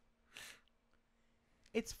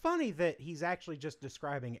 It's funny that he's actually just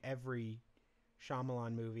describing every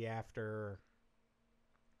Shyamalan movie after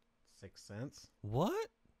Sixth Sense. What?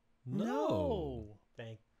 No.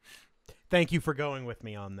 Thank you for going with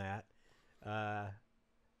me on that.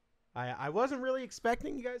 I wasn't really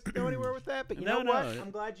expecting you guys to go anywhere with that, but you know what?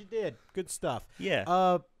 I'm glad you did. Good stuff. Yeah.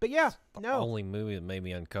 But yeah, The only movie that made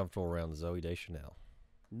me uncomfortable around Zooey Deschanel.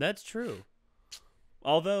 That's true.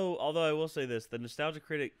 Although I will say this, the Nostalgia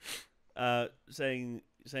Critic saying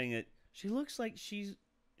that she looks like she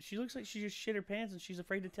just shit her pants and she's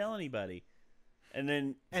afraid to tell anybody. And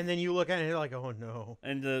then you look at it and you're like, oh no.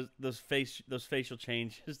 And those facial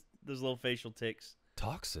changes, those little facial tics.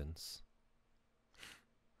 Toxins.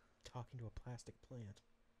 Talking to a plastic plant.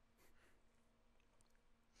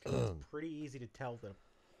 It's pretty easy to tell that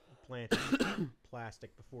a plant is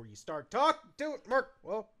plastic before you start talking to it, Mark.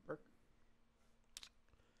 Well, Mark.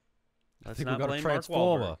 Let's not blame Mark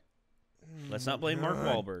Wahlberg. Let's not blame Mark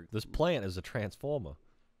Wahlberg. This plant is a transformer.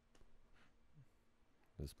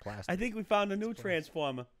 This plastic. I think we found a new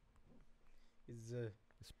transformer.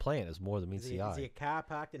 This plant is more than meets the eye. Is he a car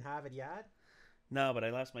parked in Harvard Yard? No, but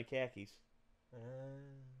I lost my khakis.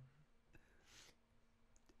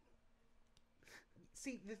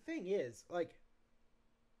 See, the thing is, like,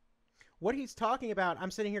 what he's talking about,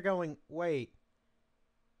 I'm sitting here going, wait.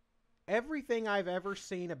 Everything I've ever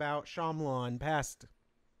seen about Shyamalan past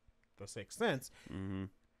The Sixth Sense,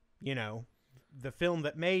 you know, the film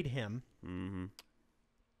that made him,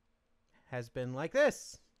 has been like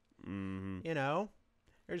this. You know,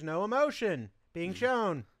 there's no emotion being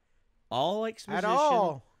shown. All exposition. At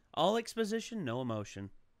all. All exposition, no emotion.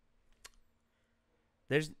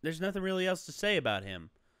 There's nothing really else to say about him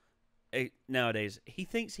nowadays. He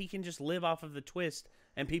thinks he can just live off of the twist,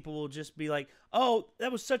 and people will just be like, "Oh,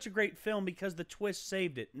 that was such a great film because the twist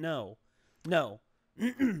saved it." No.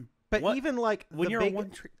 But even like when the you're big, a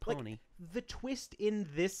one-trick pony, like, the twist in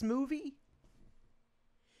this movie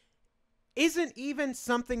isn't even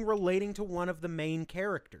something relating to one of the main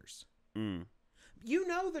characters. You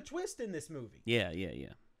know the twist in this movie. Yeah.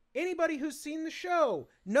 Anybody who's seen the show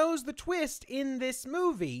knows the twist in this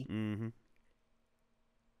movie. And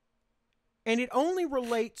it only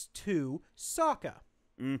relates to Sokka.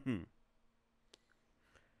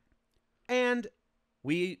 And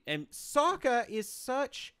Sokka is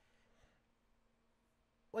such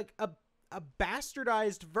like a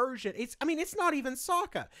bastardized version. It's not even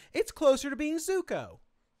Sokka. It's closer to being Zuko.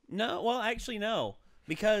 No, well, actually, no.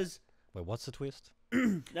 Because... Wait, what's the twist?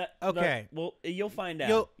 Okay. Well, you'll find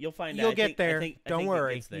out. You'll find out. You'll get there. Don't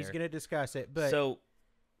worry. He's going to discuss it. But so,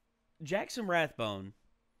 Jackson Rathbone,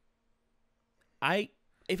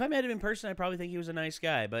 if I met him in person, I probably think he was a nice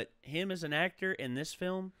guy. But him as an actor in this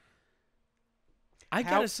film, I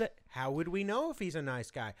gotta say... How would we know if he's a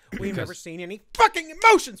nice guy? We've never seen any fucking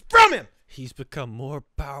emotions from him. He's become more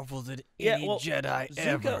powerful than any Jedi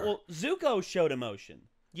ever. Well, Zuko showed emotion.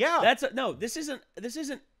 Yeah. This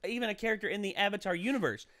isn't even a character in the Avatar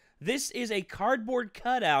universe. This is a cardboard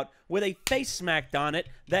cutout with a face smacked on it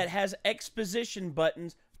that has exposition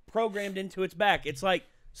buttons programmed into its back. It's like,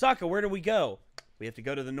 Sokka, where do we go? We have to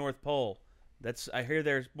go to the North Pole. I hear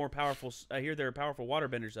there are powerful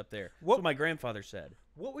waterbenders up there. That's what my grandfather said.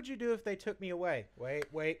 What would you do if they took me away?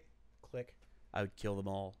 Wait. Click. I would kill them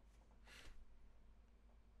all.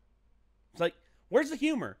 It's like, where's the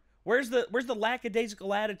humor? Where's the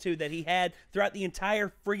lackadaisical attitude that he had throughout the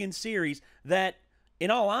entire friggin' series that,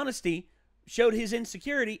 in all honesty, showed his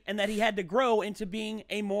insecurity and that he had to grow into being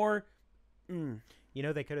a more... You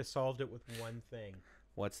know, they could have solved it with one thing.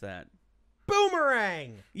 What's that?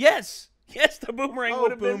 Boomerang! Yes! Yes, the boomerang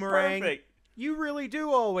would have been perfect. You really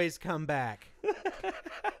do always come back.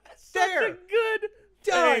 Such a good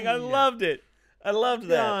thing. I loved it. I loved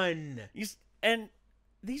that. Done. And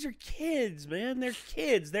these are kids, man. They're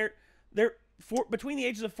kids. They're between the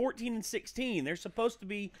ages of 14 and 16. They're supposed to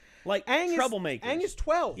be like troublemakers. Aang is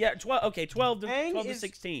 12. Yeah, 12. Okay, 12 to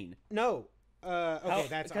 16. No. Okay,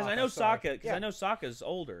 that's because I know Sokka. Because I know Sokka's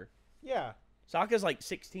older. Yeah. Sokka's like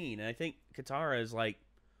 16, and I think Katara is like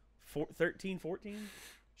 13, 14.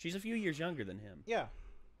 She's a few years younger than him. Yeah.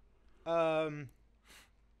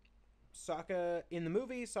 Sokka in the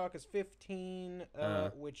movie, Sokka's 15,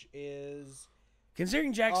 which is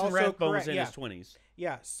considering Jackson Rathbone was in his 20s.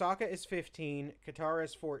 Yeah, Sokka is 15, Katara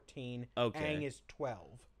is 14, Aang is 12.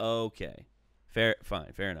 Okay, fair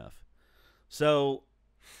enough. So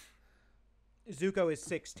Zuko is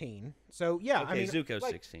 16. So yeah, okay, I mean, Zuko's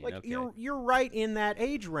 16. Like okay. You're right in that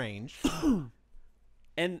age range.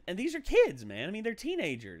 And these are kids, man. I mean, they're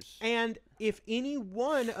teenagers. And if any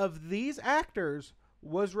one of these actors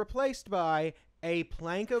was replaced by a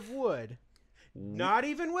plank of wood, not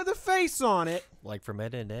even with a face on it. Like from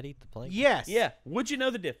Ed and Eddie, the plank? Yes. Yeah. Would you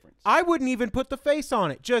know the difference? I wouldn't even put the face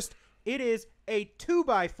on it. Just, it is a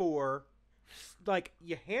 2x4. Like,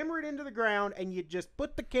 you hammer it into the ground and you just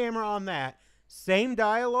put the camera on that. Same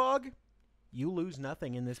dialogue. You lose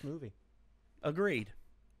nothing in this movie. Agreed.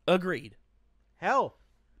 Hell,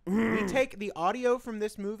 we take the audio from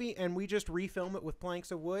this movie and we just refilm it with planks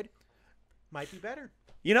of wood. Might be better.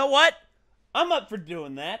 You know what? I'm up for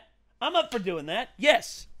doing that.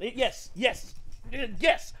 Yes. We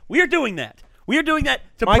are doing that. We are doing that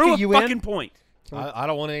to Micah, prove you a fucking point. I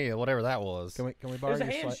don't want any of whatever that was. Can we borrow There's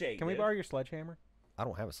a your handshake, Can we dude. borrow your sledgehammer? I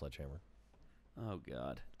don't have a sledgehammer. Oh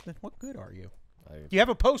God. Then what good are you? Do you have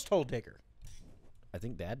a post hole digger? I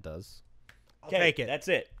think Dad does. I'll take it. That's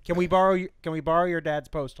it. Can we borrow your dad's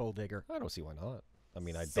post hole digger? I don't see why not. I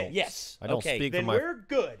mean, I don't. Yes. I don't Okay, speak then for my. we're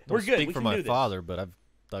good. Don't We're good. speak We for can my do this. father, but I've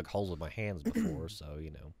dug holes with my hands before, so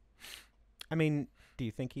you know. I mean, do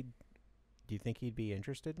you think he'd be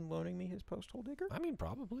interested in loaning me his post hole digger? I mean,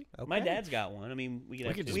 probably. Okay. My dad's got one. I mean, we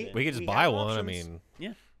could just buy have one. options. I mean,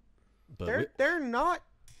 yeah. But They're not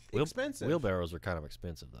expensive. Wheelbarrows are kind of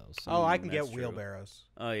expensive though. So. Oh, I can get that's true. wheelbarrows.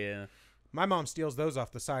 Oh yeah. My mom steals those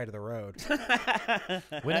off the side of the road.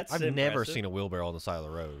 I've never seen a wheelbarrow on the side of the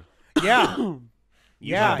road. Yeah.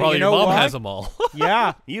 Yeah, Probably you know your mom what? has them all.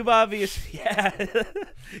 Yeah. You've obviously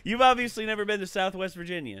never been to Southwest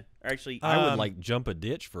Virginia. Or actually, I would like jump a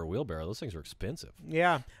ditch for a wheelbarrow. Those things are expensive.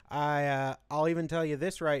 Yeah, I'll even tell you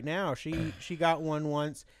this right now. She got one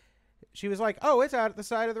once. She was like, "Oh, it's out at the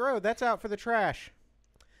side of the road. That's out for the trash."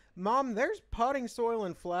 Mom, there's potting soil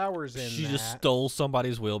and flowers in She that. just stole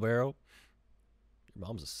somebody's wheelbarrow. Your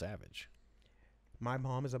mom's a savage. My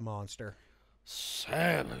mom is a monster.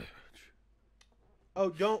 Savage. Oh,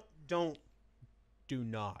 do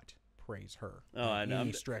not praise her. Oh, I know.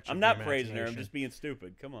 I'm not praising her. I'm just being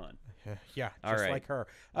stupid. Come on. Yeah, All just right. like her.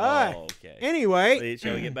 Okay. Anyway,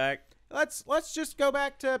 Shall we get back? Let's just go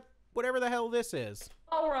back to whatever the hell this is.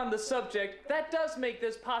 While we're on the subject, that does make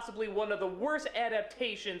this possibly one of the worst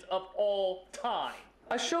adaptations of all time.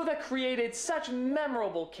 A show that created such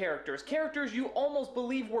memorable characters you almost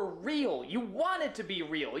believe were real. You wanted to be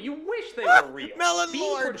real. You wish they were real.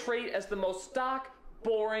 Being portrayed as the most stock,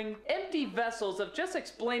 boring, empty vessels of just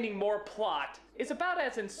explaining more plot is about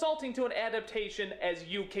as insulting to an adaptation as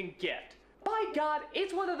you can get. By God,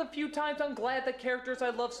 it's one of the few times I'm glad the characters I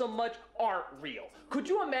love so much aren't real. Could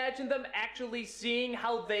you imagine them actually seeing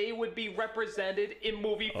how they would be represented in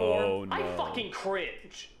movie form? Oh, no. I fucking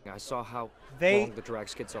cringe. I saw how long the drag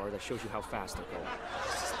skits are. That shows you how fast they're going.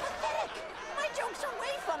 My jokes are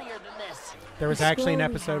way funnier than this. There was actually an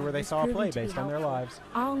episode where they saw a play based on their lives.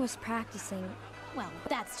 Aang was practicing. Well,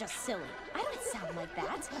 that's just silly. I don't sound like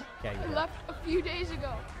that. Yeah, I you left a few days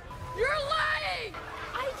ago. You're lying!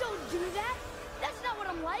 I don't do that. That's not what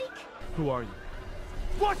I'm like. Who are you?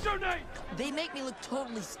 What's your name? They make me look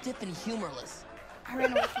totally stiff and humorless. I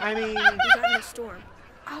ran away from I mean, we got in a storm.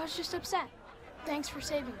 I was just upset. Thanks for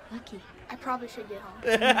saving me. Lucky. I probably should get home. You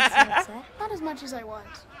weren't so upset? Not as much as I was.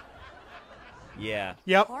 Yeah.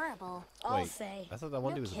 Yep. Horrible. I'll Wait, say. I thought that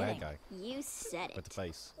one No dude was a bad kidding. guy. You said it. With the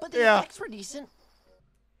face. But the Yeah. effects were decent.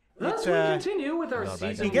 Thus, It's, we continue with our not a bad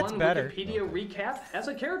season guy. He gets 1 better. Wikipedia recap as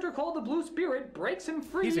a character called the Blue Spirit breaks him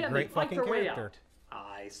free He's a and they great fight fucking their way character. out.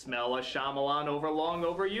 I smell a Shyamalan long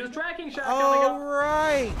overused tracking shot All coming up.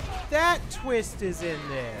 right, that twist is in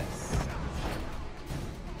this.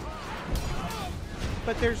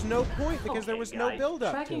 But there's no point because there was no guys, build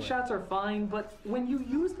up to Tracking it. shots are fine, but when you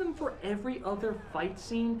use them for every other fight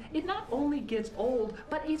scene, it not only gets old,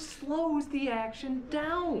 but it slows the action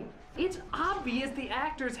down. It's obvious the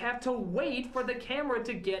actors have to wait for the camera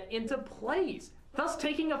to get into place, thus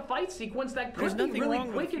taking a fight sequence that There's could be nothing really wrong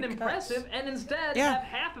with quick and cuts. impressive, and instead Yeah. have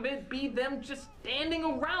half of it be them just standing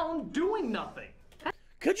around doing nothing.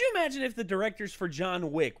 Could you imagine if the directors for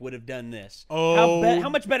John Wick would have done this? Oh. How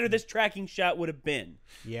much better this tracking shot would have been?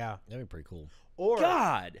 Yeah. That'd be pretty cool. Or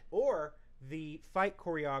God. Or the fight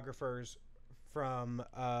choreographers from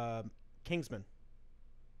Kingsman.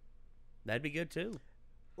 That'd be good too.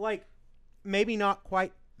 Like, maybe not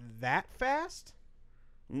quite that fast.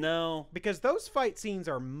 No. Because those fight scenes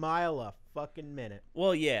are mile a fucking minute.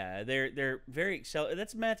 Well, yeah, they're very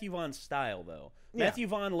That's Matthew Vaughn's style, though. Yeah. Matthew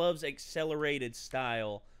Vaughn loves accelerated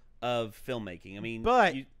style of filmmaking. I mean,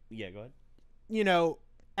 But yeah, go ahead. You know,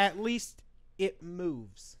 at least it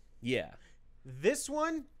moves. Yeah. This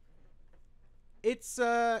one, it's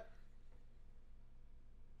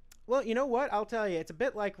well, you know what? I'll tell you, it's a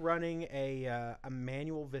bit like running a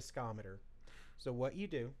manual viscometer. So what you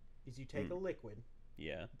do is you take a liquid,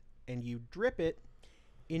 yeah, and you drip it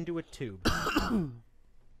into a tube, and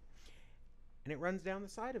it runs down the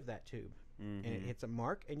side of that tube, and it hits a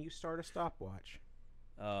mark, and you start a stopwatch.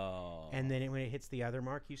 Oh. And then when it hits the other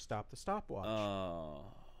mark, you stop the stopwatch. Oh,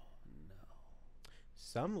 no.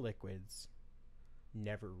 Some liquids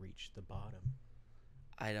never reach the bottom.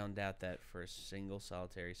 I don't doubt that for a single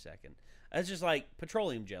solitary second. That's just like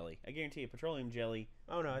petroleum jelly. I guarantee you, petroleum jelly.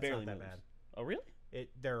 Oh no, it's barely not that moves. bad. Oh really?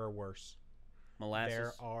 There are worse. Molasses.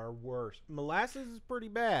 There are worse. Molasses is pretty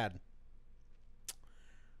bad.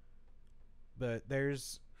 But there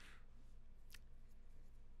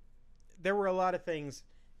were a lot of things.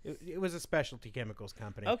 It was a specialty chemicals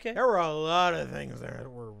company. Okay. There were a lot of things there that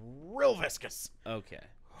were real viscous. Okay.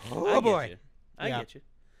 Oh I boy. Get you. I get you.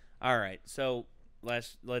 All right. So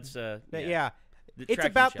let's But yeah. yeah. The It's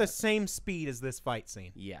tracking about the shot. same speed as this fight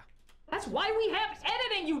scene. Yeah. That's why we have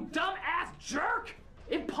editing, you dumbass jerk!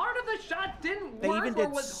 If part of the shot didn't They work even or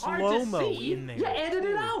did was hard to slow-mo see, in there, you edit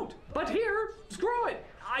it too. out. But here, screw it.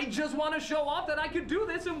 I just want to show off that I could do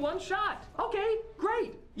this in one shot. Okay,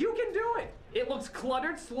 great. You can do it. It looks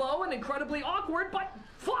cluttered, slow, and incredibly awkward, but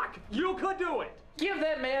fuck, you could do it. Give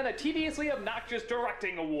that man a tediously obnoxious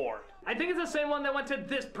directing award. I think it's the same one that went to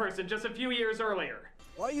this person just a few years earlier.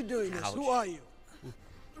 Why are you doing this? Ouch. Who are you?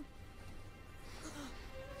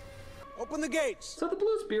 Open the gates. So the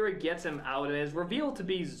Blue Spirit gets him out and is revealed to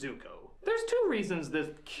be Zuko. There's two reasons this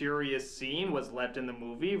curious scene was left in the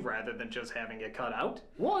movie rather than just having it cut out.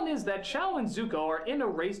 One is that Chow and Zuko are in a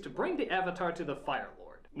race to bring the Avatar to the Fire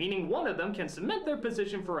Lord, meaning one of them can cement their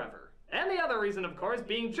position forever. And the other reason, of course,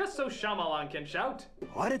 being just so Shyamalan can shout.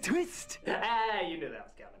 What a twist! Ah, you knew that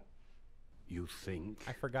was coming. You think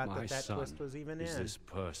I forgot my that son twist was even is in. this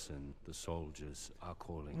person the soldiers are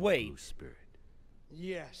calling Wait. Blue Spirit?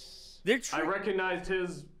 Yes. I recognized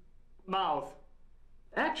his mouth.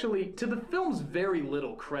 Actually, to the film's very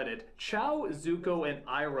little credit, Chow, Zuko, and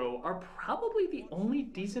Iroh are probably the only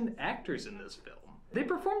decent actors in this film. They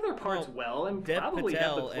performed their parts well and Dev probably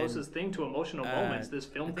have Patel the closest thing to emotional moments this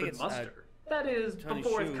I film think could it's, muster. That is, Tony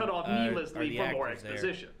before it's Shu cut off are needlessly the for more actors there.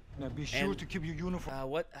 exposition. Now be sure And, to keep your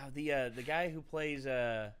uniform. The guy who plays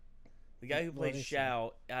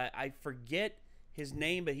Shao, I forget his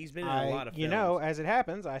name, but he's been in a lot of films. You know, as it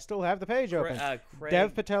happens, I still have the page open. Craig-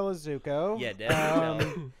 Dev Patel is Zuko. Yeah, Dev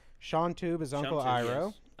Patel. Sean Tube is Uncle Sean Tube, Iroh.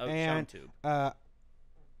 yes. Oh, and Sean Tube.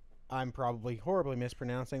 I'm probably horribly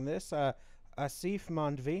mispronouncing this. Asif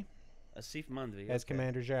Mandvi Asif Mandvi as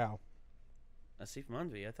Commander Zhao. Asif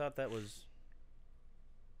Mandvi. I thought that was.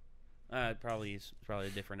 He's probably a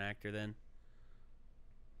different actor then.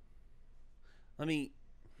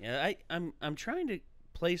 I'm trying to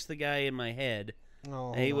place the guy in my head.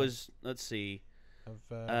 Oh, he hold on. was. Let's see.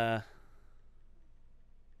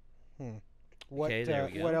 What okay, there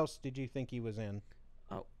we go. what else did you think he was in?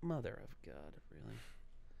 Oh, mother of God! Really?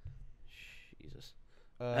 Jesus.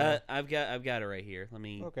 Uh, I've got it right here. Let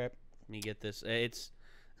me. Okay. Let me get this. It's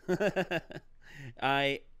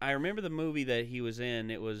I remember the movie that he was in.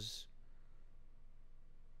 It was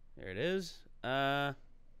there. It is.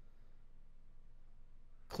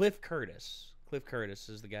 Cliff Curtis. Cliff Curtis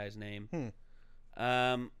is the guy's name.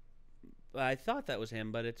 I thought that was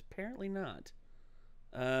him, but it's apparently not.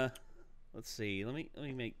 Let's see. Let me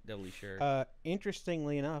make doubly sure.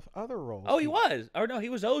 Interestingly enough, other roles. Oh, he was. Or no, he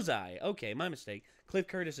was Ozai. Okay, my mistake. Cliff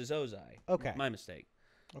Curtis is Ozai. Okay. My mistake.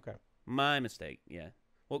 Okay. My mistake. Yeah.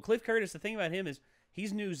 Well, Cliff Curtis, the thing about him is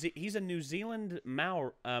he's a New Zealand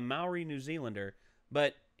Maori New Zealander,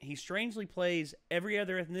 but he strangely plays every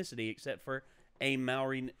other ethnicity except for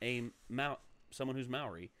someone who's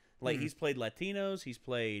Maori. Like he's played Latinos, he's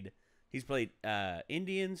played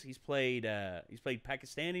Indians, he's played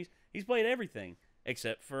Pakistanis, he's played everything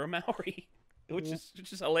except for a Maori, which is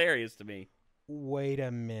hilarious to me. Wait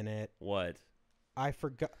a minute. What? I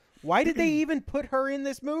forgot. Why did they even put her in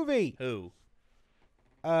this movie? Who?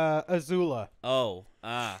 Azula. Oh,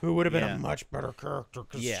 who would have been a much better character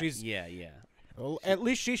because she's Well, at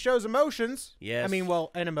least she shows emotions. Yes. I mean,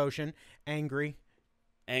 well, an emotion, very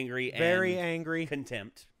angry,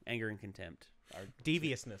 contempt, anger and contempt,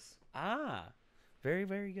 deviousness. Very,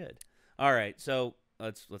 very good. All right, so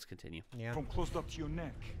let's continue. Yeah. From close up to your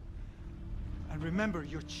neck, and remember,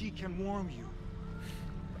 your cheek can warm you.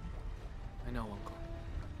 I know, Uncle.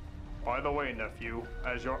 By the way, nephew,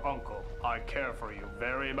 as your uncle, I care for you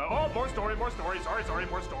very much. Oh, more story. Sorry,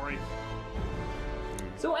 more story.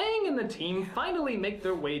 So Aang and the team finally make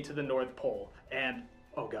their way to the North Pole, and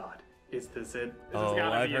oh God, is this it?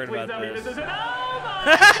 I've heard about this. This is it. Oh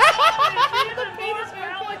my God! It's the Venus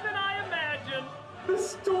Relic that I imagined. The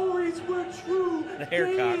stories were true. The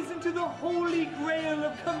haircut. Gaze into the holy grail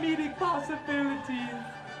of comedic possibilities.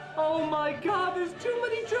 Oh my God, there's too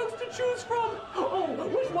many jokes to choose from. Oh,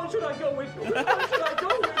 which one should I go with?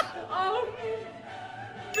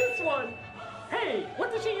 This one. Hey,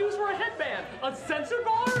 what did she use for a headband? A censor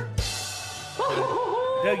bar?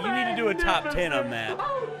 Oh, Doug, you need to do a top 10 on that.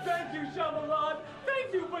 Oh, thank you, Shyamalan.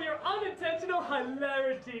 Thank you for your unintentional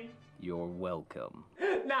hilarity. You're welcome.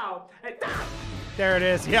 Now, there it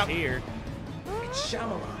is. Yep. Here. It's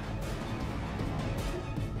Shyamalan.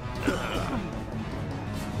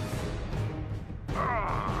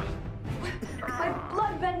 My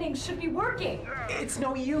blood bending should be working. It's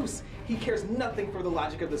no use. He cares nothing for the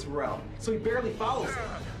logic of this realm, so he barely follows it.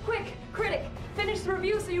 Quick, Critic, finish the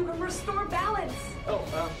review so you can restore balance.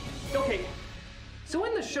 Okay. So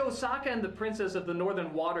in the show, Sokka and the princess of the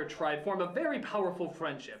Northern Water Tribe form a very powerful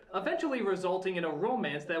friendship, eventually resulting in a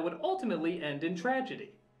romance that would ultimately end in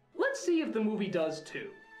tragedy. Let's see if the movie does too.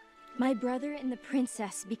 My brother and the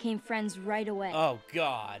princess became friends right away. Oh,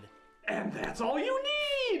 God. And that's all you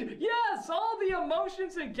need! Yes, all the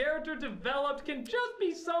emotions and character developed can just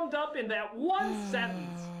be summed up in that one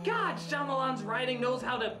sentence. God, Shyamalan's writing knows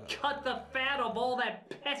how to cut the fat of all that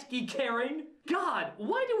pesky caring. God,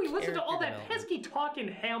 why do we listen to all that pesky talk in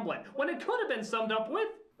Hamlet when it could have been summed up with...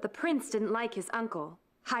 The prince didn't like his uncle.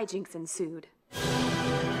 Hijinks ensued.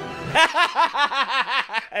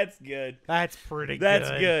 That's good. That's pretty good. That's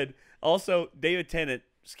good. Also, David Tennant,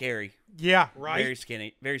 scary. Yeah, right. Very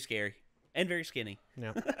skinny. Very scary. And very skinny.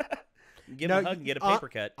 Yeah. Give him a hug and get a paper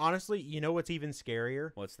cut. Honestly, you know what's even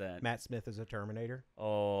scarier? What's that? Matt Smith as a Terminator.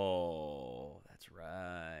 Oh, that's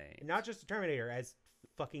right. Not just a Terminator, as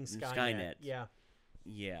fucking Skynet. Yeah.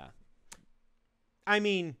 Yeah. I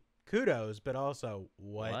mean, kudos, but also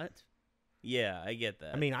what? Yeah, I get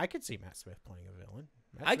that. I mean, I could see Matt Smith playing a villain.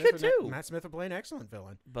 I could too. Matt Smith would play an excellent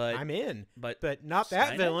villain. But I'm in. But not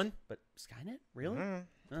that villain. But Skynet? Really?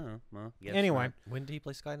 Well, yes. Anyway. When did he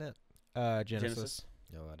play Skynet? Genesis.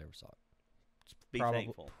 No, I never saw it. Be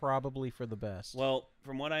thankful. Probably for the best. Well,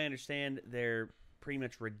 from what I understand, they're pretty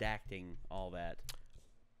much redacting all that.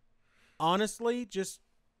 Honestly, just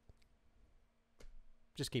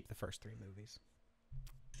keep the first 3 movies.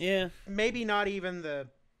 Yeah. Maybe not even the...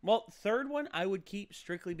 Well, third one I would keep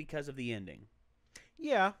strictly because of the ending.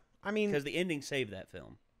 Yeah, I mean... Because the ending saved that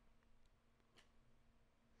film.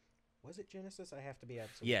 Was it Genesis? I have to be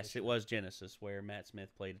absolutely Yes, sure. it was Genesis, where Matt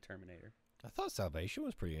Smith played a Terminator. I thought Salvation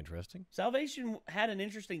was pretty interesting. Salvation had an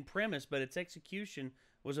interesting premise, but its execution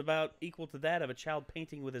was about equal to that of a child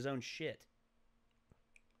painting with his own shit.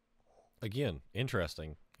 Again,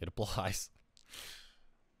 interesting. It applies.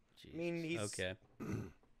 I mean, he's... Okay.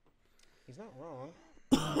 He's not wrong.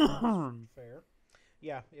 Fair.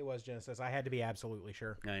 Yeah, it was Genesis. I had to be absolutely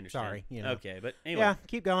sure. I understand. Sorry. You know. Okay, but anyway. Yeah,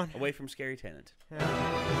 keep going. Away from Scary Tenant. Yeah.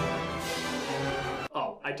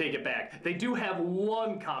 Oh, I take it back. They do have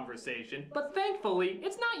one conversation, but thankfully,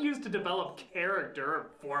 it's not used to develop character or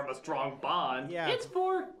form a strong bond. Yeah. It's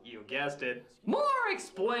for, you guessed it, more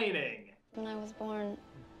explaining. When I was born,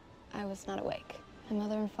 I was not awake. My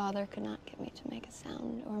mother and father could not get me to make a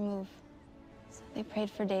sound or move. So they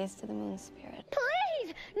prayed for days to the moon spirit.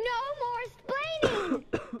 Please, no more explaining!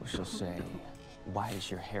 She'll say, "Why is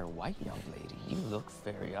your hair white, young lady? You look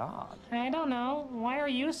very odd." I don't know. Why are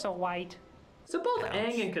you so white? So both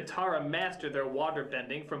Aang and Katara master their water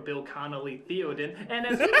bending from Bill Connolly Theoden, and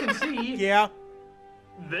as you can see, yeah,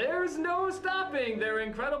 there's no stopping their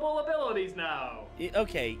incredible abilities now.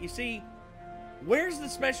 Okay, you see, where's the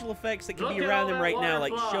special effects that can Look be at around all them that right now,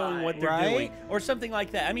 water like fly. showing what they're Right? doing, or something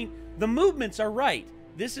like that? I mean, the movements are right.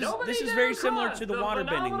 This is very similar to the water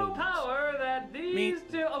bending phenomenal movements. Power that these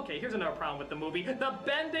two. Okay, here's another problem with the movie: the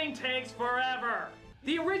bending takes forever.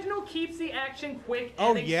 The original keeps the action quick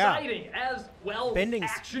and exciting, as well Bending's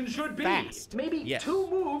action should be. fast. Maybe 2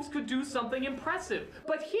 moves could do something impressive,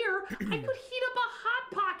 but here I could heat up a hot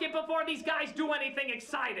pocket before these guys do anything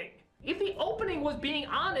exciting. If the opening was being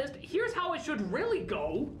honest, here's how it should really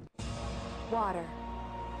go. Water.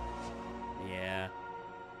 Yeah.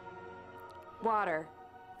 Water.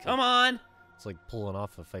 Come on. It's like pulling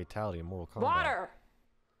off a fatality in Mortal Kombat. Water.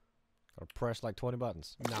 Gotta press like 20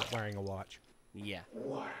 buttons. Not wearing a watch. Yeah.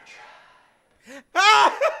 Water.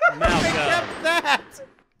 Malcolm. that.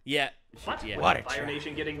 Yeah. What? Yeah. Water Fire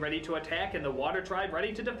Nation getting ready to attack and the Water Tribe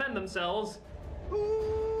ready to defend themselves. With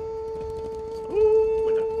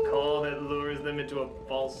a call that lures them into a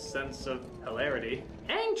false sense of hilarity,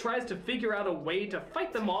 Aang tries to figure out a way to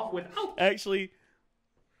fight them off without... Actually,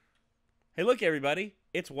 hey, look, everybody.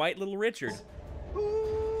 It's White Little Richard.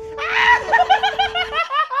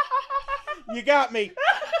 You got me.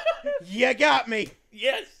 You got me.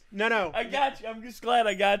 Yes. No. I got you. I'm just glad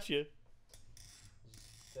I got you.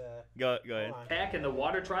 Go ahead. Attack and the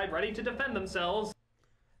Water Tribe ready to defend themselves.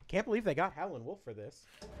 Can't believe they got Helen Wolf for this.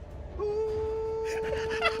 With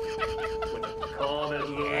a call that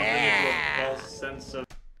lures them into a false sense of...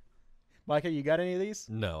 Micah, you got any of these?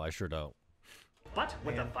 No, I sure don't. But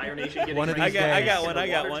with the Fire Nation getting One of ready these I got and one. the I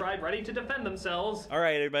got Water one. Tribe ready to defend themselves. All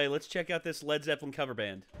right, everybody. Let's check out this Led Zeppelin cover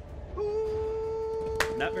band.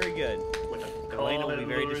 Not very good. With a Elena call will that be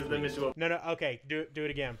very lures them displeased. into a... No. Okay, do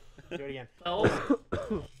it again. Do it again.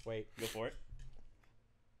 Wait. Go for it.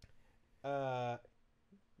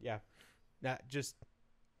 Yeah. Nah, just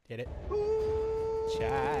hit it.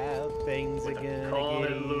 Child, things are gonna call get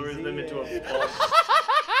that lures them into a easier. false...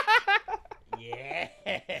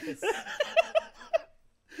 Yes.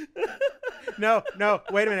 No.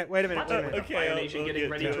 Wait a minute. Okay, Fire Nation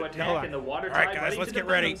getting ready to attack and the Water All right, Tribe guys, ready let's to get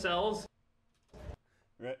defend ready. themselves.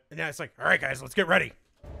 And now it's like, all right, guys, let's get ready.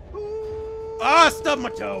 Ah, stub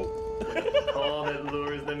my toe. Call that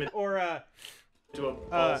lures them into a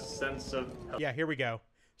false sense of... Yeah, here we go.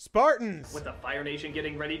 Spartans. With the Fire Nation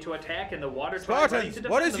getting ready to attack and the Water Tribe ready to Spartans,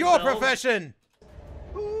 defend what is your themselves. profession?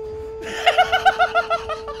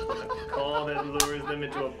 Call that lures them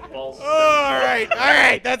into a false sense All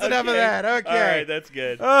right, that's enough of that. Okay. All right, that's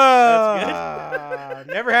good. That's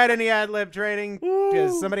good. Never had any ad lib training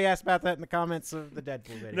because somebody asked about that in the comments of the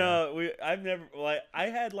Deadpool video. No, I've never I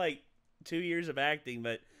had like 2 years of acting,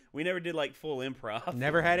 but we never did like full improv.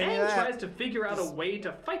 Never had any of Aang that. tries to figure out a way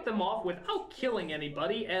to fight them off without killing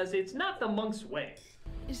anybody, as it's not the monk's way.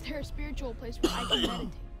 Is there a spiritual place where I can meditate?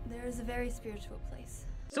 There is a very spiritual place.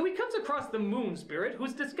 So he comes across the moon spirit,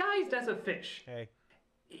 who's disguised as a fish. Hey.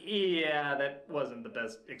 Yeah, that wasn't the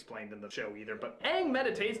best explained in the show either, but Aang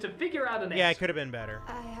meditates to figure out an Yeah, it answer. could have been better.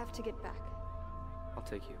 I have to get back. I'll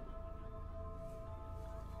take you.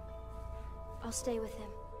 I'll stay with him.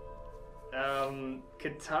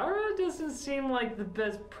 Katara doesn't seem like the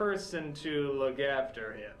best person to look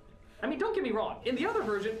after him. I mean, don't get me wrong, in the other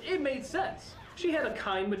version, it made sense. She had a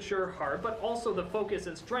kind, mature heart, but also the focus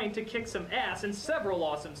and strength to kick some ass in several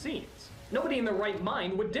awesome scenes. Nobody in their right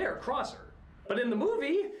mind would dare cross her. But in the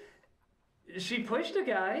movie, she pushed a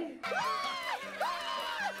guy.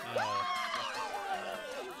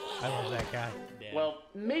 I love that guy. Well,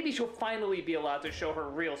 maybe she'll finally be allowed to show her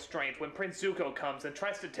real strength when Prince Zuko comes and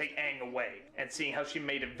tries to take Aang away. And seeing how she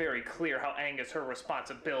made it very clear how Aang is her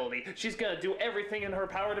responsibility, she's gonna do everything in her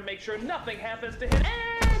power to make sure nothing happens to him.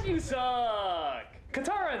 And you suck!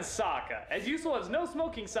 Katara and Sokka, as useful as no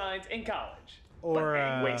smoking signs in college. But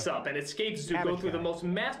Aang wakes up and escapes Zuko through the most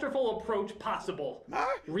masterful approach possible.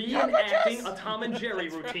 Reenacting a Tom and Jerry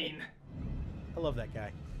routine. I love that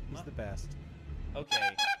guy. He's the best.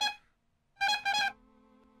 Okay.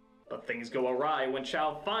 But things go awry when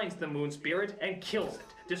Chow finds the moon spirit and kills it,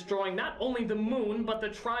 destroying not only the moon, but the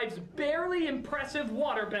tribe's barely impressive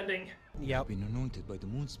waterbending. Yep. Been anointed by the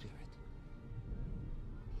moon spirit.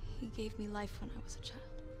 He gave me life when I was a child.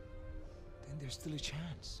 Then there's still a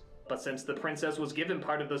chance. But since the princess was given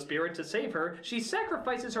part of the spirit to save her, she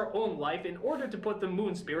sacrifices her own life in order to put the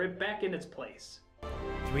moon spirit back in its place.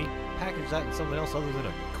 Can we package that in something else other than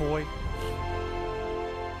a koi?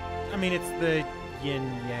 I mean, it's the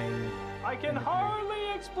yin-yang. I can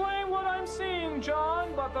hardly explain what I'm seeing,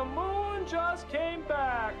 John, but the moon just came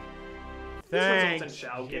back. Thanks, This results in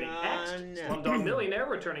Chow getting John. axed, Slumdog Millionaire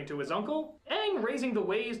returning to his uncle, Aang raising the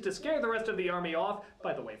waves to scare the rest of the army off.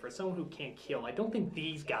 By the way, for someone who can't kill, I don't think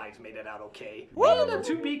these guys made it out okay. And a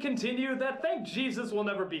to be continued that thank Jesus will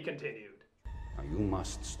never be continued. Now you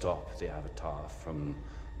must stop the Avatar from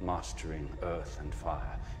mastering earth and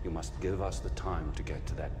fire. You must give us the time to get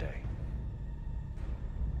to that day.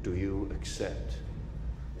 Do you accept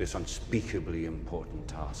this unspeakably important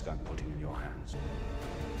task I'm putting in your hands?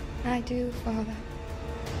 I do, Father.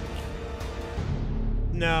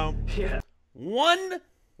 No. Yeah. One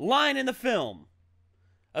line in the film.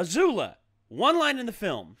 Azula. One line in the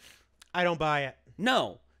film. I don't buy it.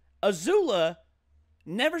 No. Azula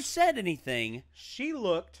never said anything. She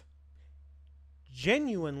looked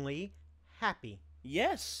genuinely happy.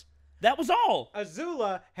 Yes. That was all.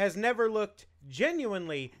 Azula has never looked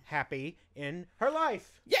genuinely happy in her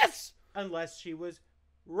life. Yes. Unless she was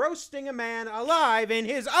roasting a man alive in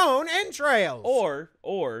his own entrails.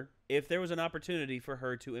 Or if there was an opportunity for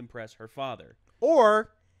her to impress her father.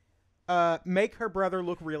 Or make her brother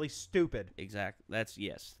look really stupid. Exactly. That's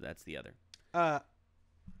the other.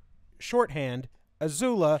 Shorthand,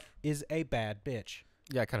 Azula is a bad bitch.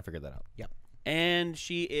 Yeah, I kind of figured that out. Yep. And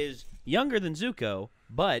she is younger than Zuko,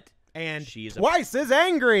 but she is twice as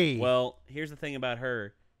angry. Well, here's the thing about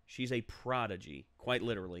her. She's a prodigy, quite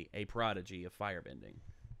literally, a prodigy of firebending.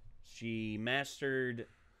 She mastered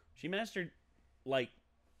like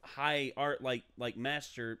high art, like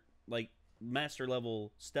master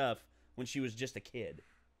level stuff when she was just a kid,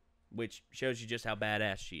 which shows you just how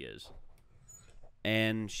badass she is.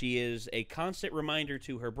 And she is a constant reminder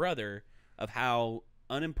to her brother of how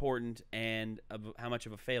unimportant and of how much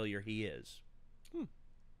of a failure he is.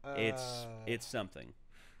 It's something.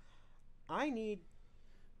 I need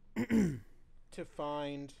to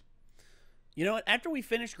find. You know what? After we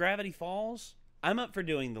finish Gravity Falls, I'm up for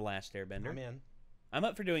doing The Last Airbender. I'm in. I'm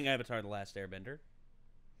up for doing Avatar: The Last Airbender.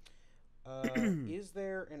 Is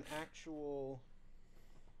there an actual?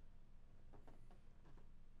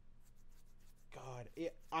 God,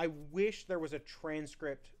 I wish there was a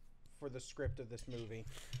transcript for the script of this movie,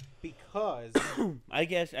 because I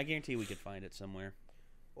guarantee we could find it somewhere.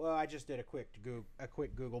 Well, I just did a quick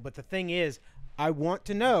Google, but the thing is, I want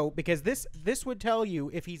to know, because this would tell you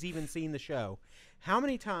if he's even seen the show. How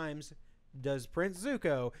many times does Prince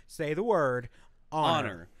Zuko say the word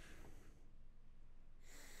honor?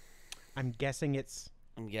 I'm guessing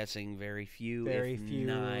very few. Very few,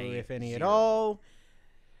 if any 0. at all.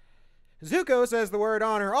 Zuko says the word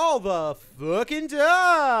honor all the fucking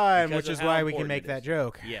time, Because which of is how why we can important make it that is.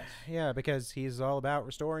 joke. Yes. Yeah, because he's all about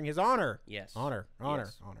restoring his honor. Yes. Honor.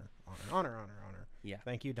 Yes. Honor. Yeah.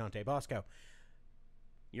 Thank you, Dante Bosco.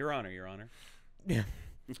 Your Honor. Yeah.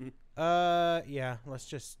 Yeah, let's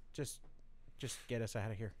just get us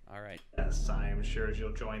out of here. All right. Yes, I'm sure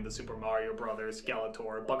you'll join the Super Mario Brothers,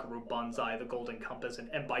 Skeletor, Buckaroo Banzai, The Golden Compass,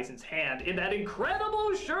 and M. Bison's Hand in that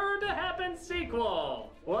incredible sure-to-happen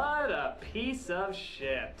sequel. What a piece of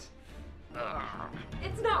shit.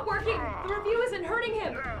 It's not working. The review isn't hurting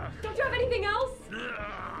him. Don't you have anything else?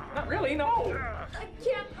 Not really, no. I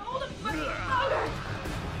can't hold it. Okay.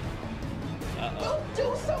 Don't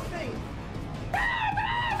do something!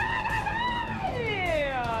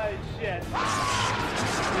 Yeah, shit.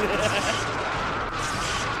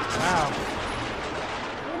 Wow.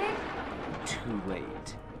 Too late.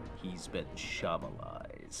 He's been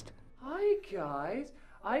shamanized. Hi, guys.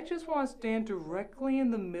 I just want to stand directly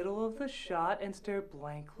in the middle of the shot and stare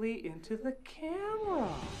blankly into the camera.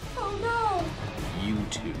 Oh, no. You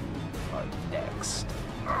two are next.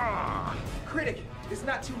 Critic, it's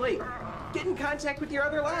not too late. Get in contact with your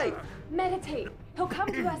other life. Meditate. He'll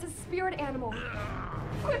come to us as spirit animal.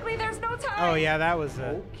 Quickly, there's no time. Oh, yeah, that was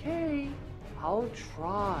Okay, I'll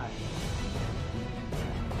try.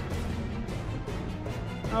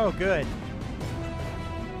 Oh, good.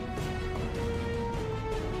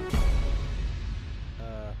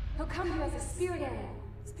 He'll come to us as spirit animal.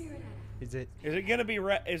 Spirit animal. Is it gonna be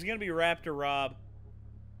Raptor Rob?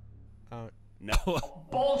 No.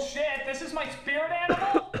 Bullshit! This is my spirit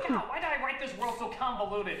animal? God, why did I write this world so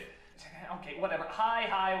convoluted? Okay, whatever.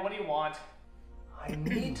 Hi, what do you want? I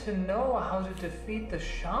need to know how to defeat the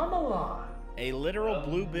Shyamalan. A literal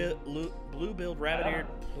blue-billed rabbit-eared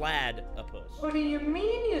platypus. What do you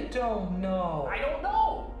mean you don't know? I don't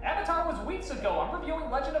know. Avatar was weeks ago. I'm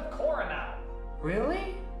reviewing Legend of Korra now.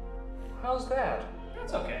 Really? How's that?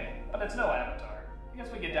 That's okay, but it's no Avatar. I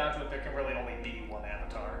guess we get down to it, there can really only be one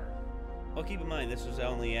Avatar. Well, keep in mind, this was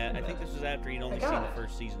only I think this was after you'd only seen the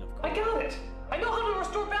first season of Korra. I got it! I know how to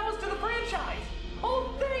restore balance to the franchise!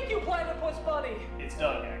 Oh, thank you, Platypus Bunny! It's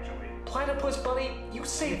Doug, actually. Platypus Bunny, you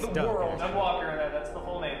saved the world. Doug Walker, that's the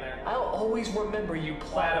full name there. I'll always remember you,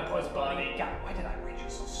 Platypus Bunny. God, why did I write you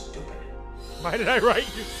so stupid? Why did I write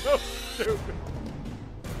you so stupid?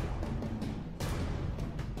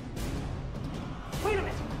 Wait a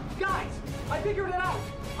minute! Guys, I figured it out!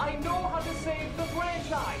 I know how to save the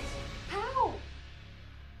franchise! How?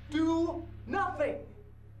 Do nothing!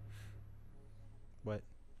 What?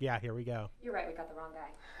 Yeah, here we go. You're right, we got the wrong guy.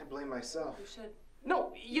 I blame myself. You should.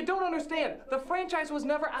 No, you don't understand. The franchise was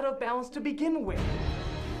never out of balance to begin with.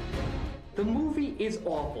 The movie is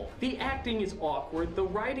awful. The acting is awkward, the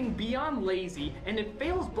writing beyond lazy, and it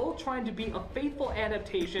fails both trying to be a faithful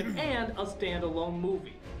adaptation and a standalone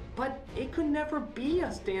movie. But it could never be a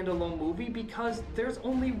standalone movie because there's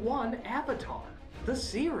only one Avatar, the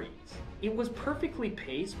series. It was perfectly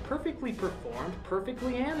paced, perfectly performed,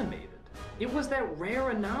 perfectly animated. It was that rare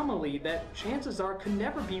anomaly that chances are could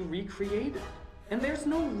never be recreated. And there's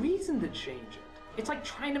no reason to change it. It's like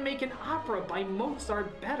trying to make an opera by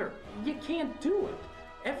Mozart better. You can't do it.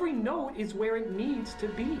 Every note is where it needs to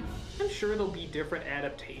be. I'm sure there'll be different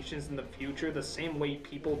adaptations in the future the same way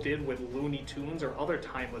people did with Looney Tunes or other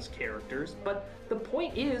timeless characters, but the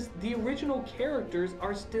point is the original characters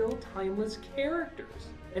are still timeless characters,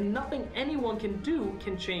 and nothing anyone can do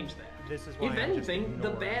can change that. This is why if anything, the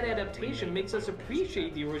bad adaptation makes us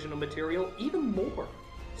appreciate the original material even more.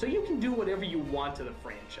 So you can do whatever you want to the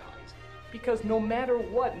franchise. Because no matter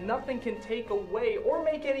what, nothing can take away or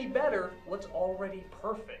make any better what's already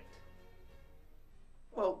perfect.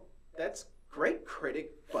 Well, that's great,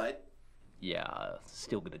 Critic, but... Yeah,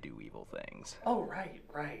 still gonna do evil things. Oh, right.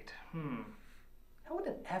 How would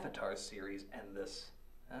an Avatar series end this?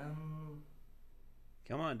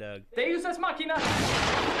 Come on, Doug. Deus Ex Machina!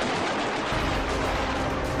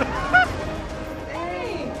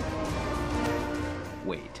 Dang!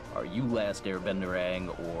 Wait, are you Last Airbender Aang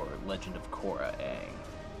or Legend of Korra Aang?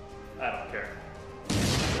 I don't care.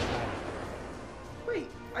 Wait,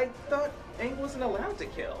 I thought Aang wasn't allowed to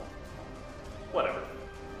kill. Whatever.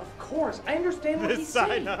 Of course, I understand what he's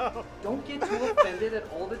saying. Don't get too offended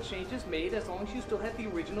at all the changes made as long as you still have the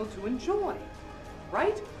original to enjoy.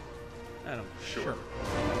 Right? I don't. Sure.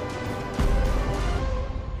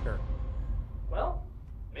 Well,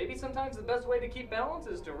 maybe sometimes the best way to keep balance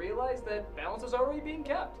is to realize that balance is already being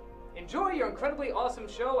kept. Enjoy your incredibly awesome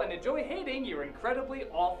show and enjoy hating your incredibly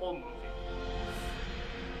awful movie.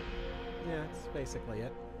 Yeah, that's basically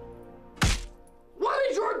it. What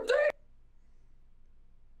is your thing?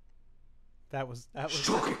 That was God.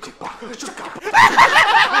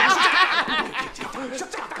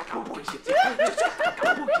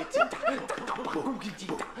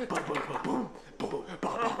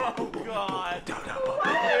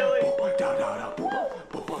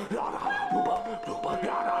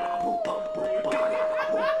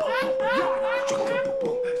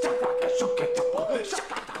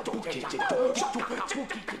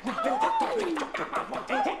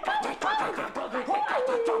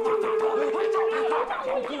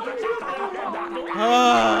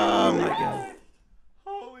 Oh my God.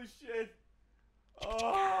 Holy shit.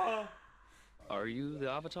 Oh. Are you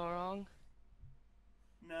the Avatar Aang?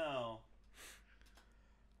 No.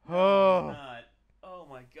 Oh. I'm not. Oh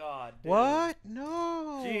my God. Dude. What?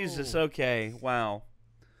 No. Jesus. Okay. Wow.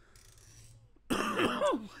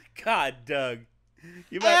 Oh my God, Doug.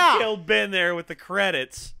 You might have killed Ben there with the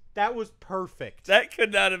credits. That was perfect. That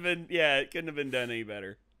could not have been. Yeah, it couldn't have been done any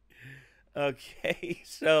better. Okay,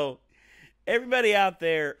 so everybody out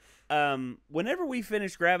there, whenever we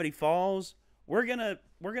finish Gravity Falls, we're gonna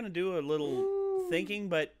do a little thinking,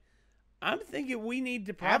 but I'm thinking we need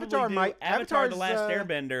to probably do Avatar: The Last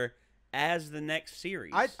Airbender as the next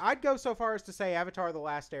series. I'd go so far as to say Avatar: The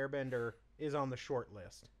Last Airbender is on the short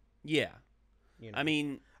list. Yeah. You know, I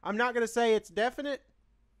mean, I'm not gonna say it's definite,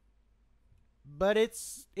 but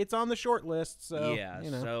it's on the short list. So yeah.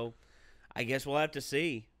 You know. So I guess we'll have to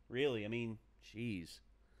see. Really, I mean, jeez.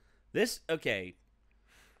 This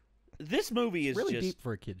movie is really just deep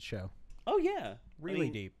for a kids show. Oh yeah, really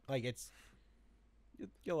deep. Like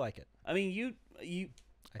you'll like it. I mean, you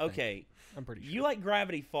okay? I'm pretty sure you like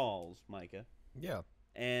Gravity Falls, Micah. Yeah.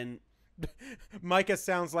 And Micah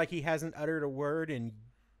sounds like he hasn't uttered a word in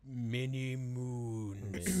many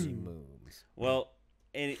moons. Many moons. Well,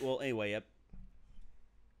 anyway, yep.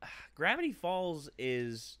 Gravity Falls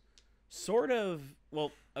is sort of,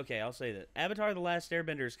 well, okay, I'll say that. Avatar: The Last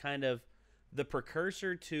Airbender is kind of the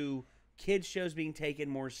precursor to kids shows being taken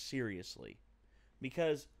more seriously.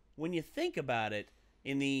 Because when you think about it,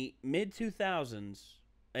 in the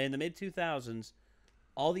mid-2000s,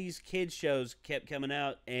 all these kids shows kept coming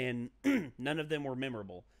out, and none of them were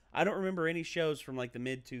memorable. I don't remember any shows from, like, the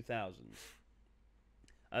mid-2000s.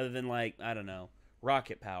 Other than, like, I don't know,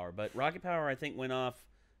 Rocket Power. But Rocket Power, I think, went off,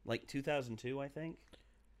 like, 2002, I think.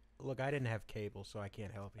 Look, I didn't have cable, so I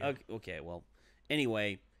can't help you. Okay, well,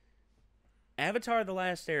 anyway, Avatar: The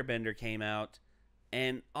Last Airbender came out,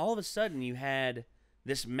 and all of a sudden you had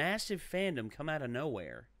this massive fandom come out of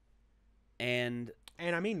nowhere. And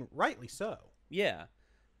I mean, rightly so. Yeah.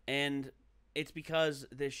 And it's because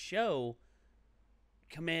this show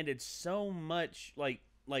commanded so much, like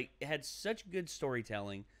it had such good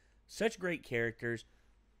storytelling, such great characters,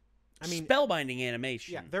 I mean, spellbinding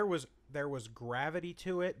animation. Yeah, there was gravity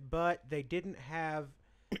to it, but they didn't have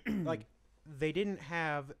they didn't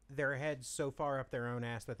have their heads so far up their own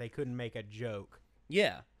ass that they couldn't make a joke.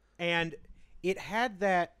 Yeah. And it had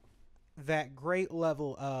that great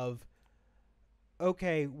level of,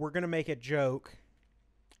 okay, we're going to make a joke,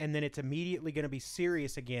 and then it's immediately going to be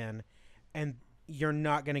serious again, and you're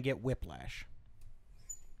not going to get whiplash.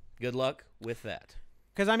 Good luck with that.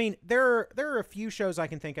 Because, I mean, there are a few shows I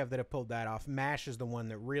can think of that have pulled that off. MASH is the one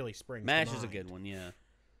that really springs to mind. MASH is a good one, yeah.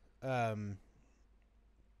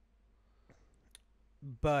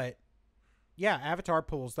 But, yeah, Avatar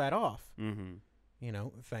pulls that off. Mm-hmm. You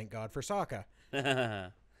know, thank God for Sokka.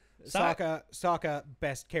 Sokka,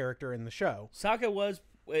 best character in the show. Sokka was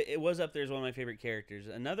up there as one of my favorite characters.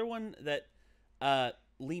 Another one that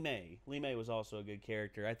Li Mei was also a good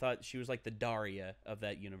character. I thought she was like the Daria of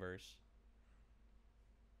that universe.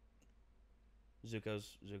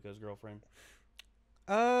 Zuko's girlfriend.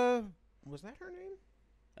 Was that her name?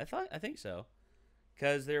 I think so.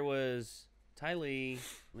 Because there was Ty Lee,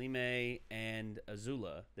 Li Mei, and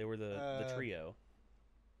Azula. They were the trio.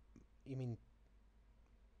 You mean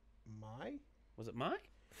Mai? Was it Mai?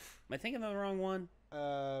 Am I thinking of the wrong one?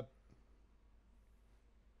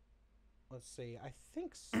 Let's see. I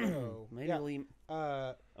think so. Maybe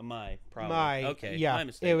yeah. Mai, probably. Mai. Okay. Yeah. My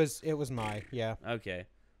mistake. It was Mai. Yeah. Okay.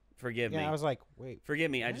 Forgive me. Yeah, I was like, wait.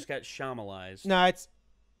 Forgive me. What? I just got Shyamalanized. No, it's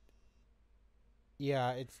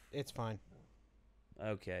fine.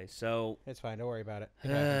 Okay, so it's fine. Don't worry about it.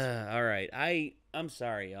 All right. I'm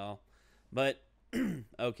sorry, y'all, but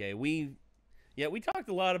okay. We talked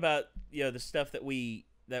a lot about the stuff that we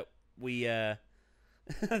that we had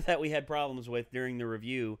problems with during the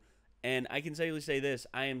review, and I can safely say this: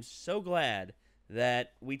 I am so glad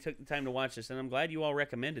that we took the time to watch this, and I'm glad you all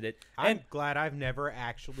recommended it. I'm glad I've never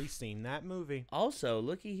actually seen that movie. Also,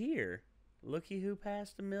 looky here. Looky who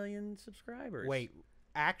passed 1 million subscribers. Wait,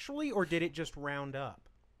 actually, or did it just round up?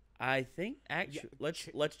 I think actually.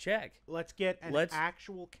 Yeah, let's check. Let's get an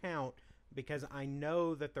actual count, because I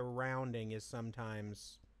know that the rounding is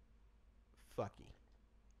sometimes fucky.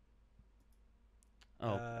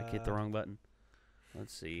 Oh, I hit the wrong button.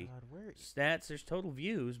 Let's see. God, where stats? There's total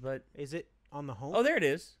views, but is it on the home? Oh, there it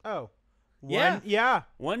is. Oh, yeah.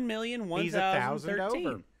 1,000,013. He's 1,000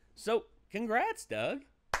 over. So, congrats, Doug.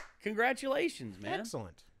 Congratulations, man.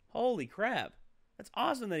 Excellent. Holy crap. That's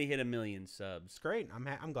awesome that he hit 1 million subs. It's great.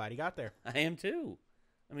 I'm glad he got there. I am too.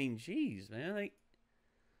 I mean, jeez, man. Like,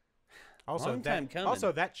 long time coming.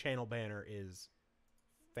 Also, that channel banner is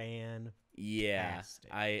fan. Yeah,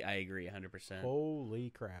 I agree 100%. Holy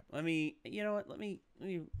crap. Let me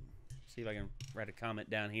see if I can write a comment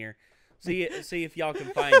down here. See if y'all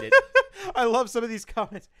can find it. I love some of these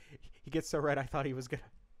comments. He gets so red I thought he was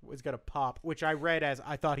gonna pop, which I read as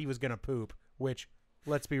I thought he was gonna poop, which,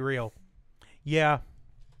 let's be real. Yeah.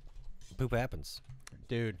 Poop happens.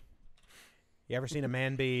 Dude. You ever seen a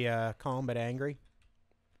man be calm but angry?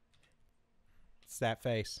 It's that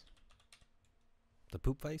face. The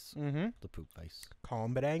poop face? Mm-hmm. The poop face.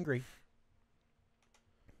 Calm but angry.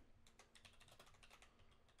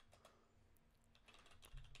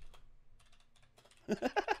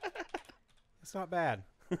 That's not bad.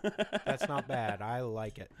 That's not bad. I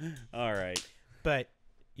like it. All right. But,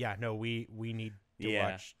 yeah, no, we need to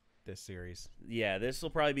watch this series. Yeah, this will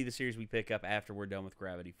probably be the series we pick up after we're done with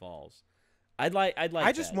Gravity Falls. I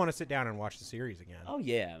just want to sit down and watch the series again. Oh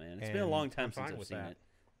yeah, man. It's been a long time since I've seen it.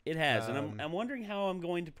 It has, and I'm wondering how I'm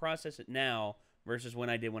going to process it now versus when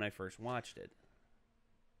I did when I first watched it.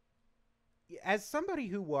 As somebody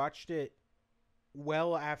who watched it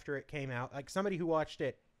well after it came out. Like somebody who watched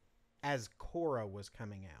it as Korra was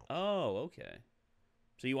coming out. Oh, okay.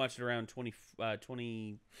 So you watched it around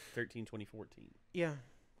 2013, 2014. Yeah.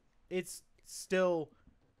 It's still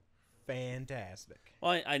fantastic.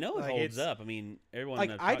 Well, I know it holds up. I mean, everyone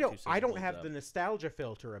like I've I talked to says I it don't holds have up. the nostalgia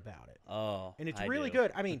filter about it. Oh, and it's I really do.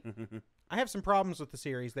 good. I mean, I have some problems with the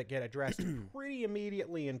series that get addressed pretty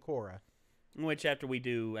immediately in Korra. Which after we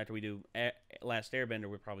do Last Airbender,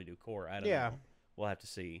 we'll probably do Korra. I don't know. We'll have to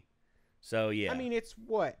see. So yeah. I mean, it's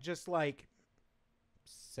what, just like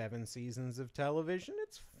 7 seasons of television.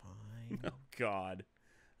 It's fine. Oh God.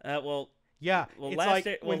 Well. Yeah. Well, it's last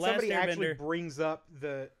like when Last somebody actually Airbender brings up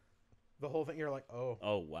the whole thing, you're like, oh.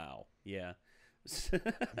 Oh wow. Yeah.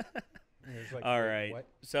 Like, all right. What?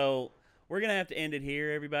 So we're gonna have to end it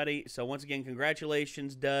here, everybody. So once again,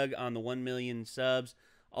 congratulations, Doug, on the 1 million subs.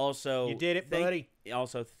 Also, you did it, buddy.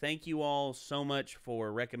 Also, thank you all so much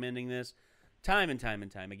for recommending this time and time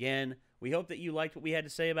and time again. We hope that you liked what we had to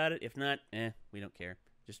say about it. If not, we don't care.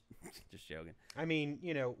 Just joking. I mean,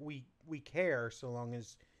 you know, we care so long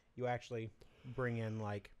as you actually bring in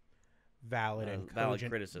like valid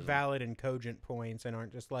criticism, valid and cogent points, and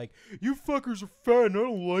aren't just like, you fuckers are fat and I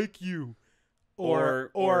don't like you.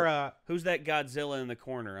 Or who's that Godzilla in the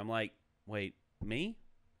corner? I'm like, wait, me?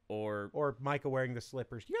 Or Micah wearing the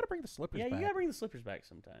slippers. You got to bring the slippers back. Yeah, you got to bring the slippers back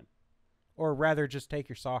sometime. Or rather, just take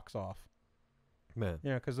your socks off. Man.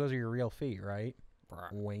 Yeah, because those are your real feet, right?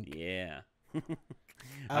 Wink. Yeah.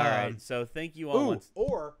 All right. So thank you all.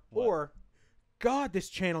 Or, God, this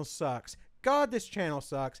channel sucks. God, this channel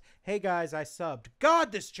sucks. Hey, guys, I subbed.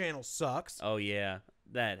 God, this channel sucks. Oh, yeah.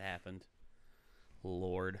 That happened.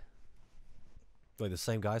 Lord. Wait, the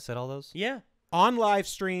same guy said all those? Yeah. On live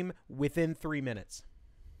stream within 3 minutes.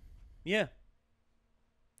 Yeah.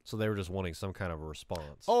 So they were just wanting some kind of a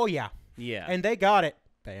response. Oh, yeah. Yeah. And they got it.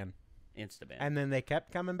 Ban. Insta-ban. And then they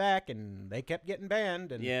kept coming back, and they kept getting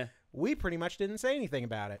banned. And we pretty much didn't say anything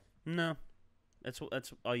about it. No. That's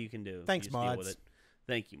all you can do. Thanks, you just deal with mods. it.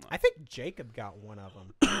 Thank you, mods. I think Jacob got one of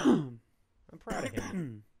them. I'm proud of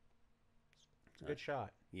him. It's a good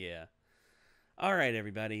shot. Yeah. All right,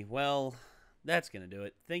 everybody. Well, that's going to do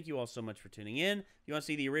it. Thank you all so much for tuning in. If you want to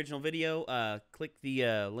see the original video, click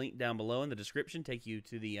the link down below in the description. Take you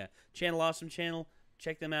to the Channel Awesome channel.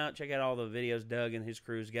 Check them out. Check out all the videos Doug and his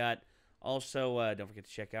crew's got. Also, don't forget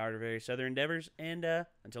to check out our various other endeavors. And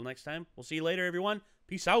until next time, we'll see you later, everyone.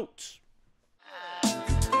 Peace out.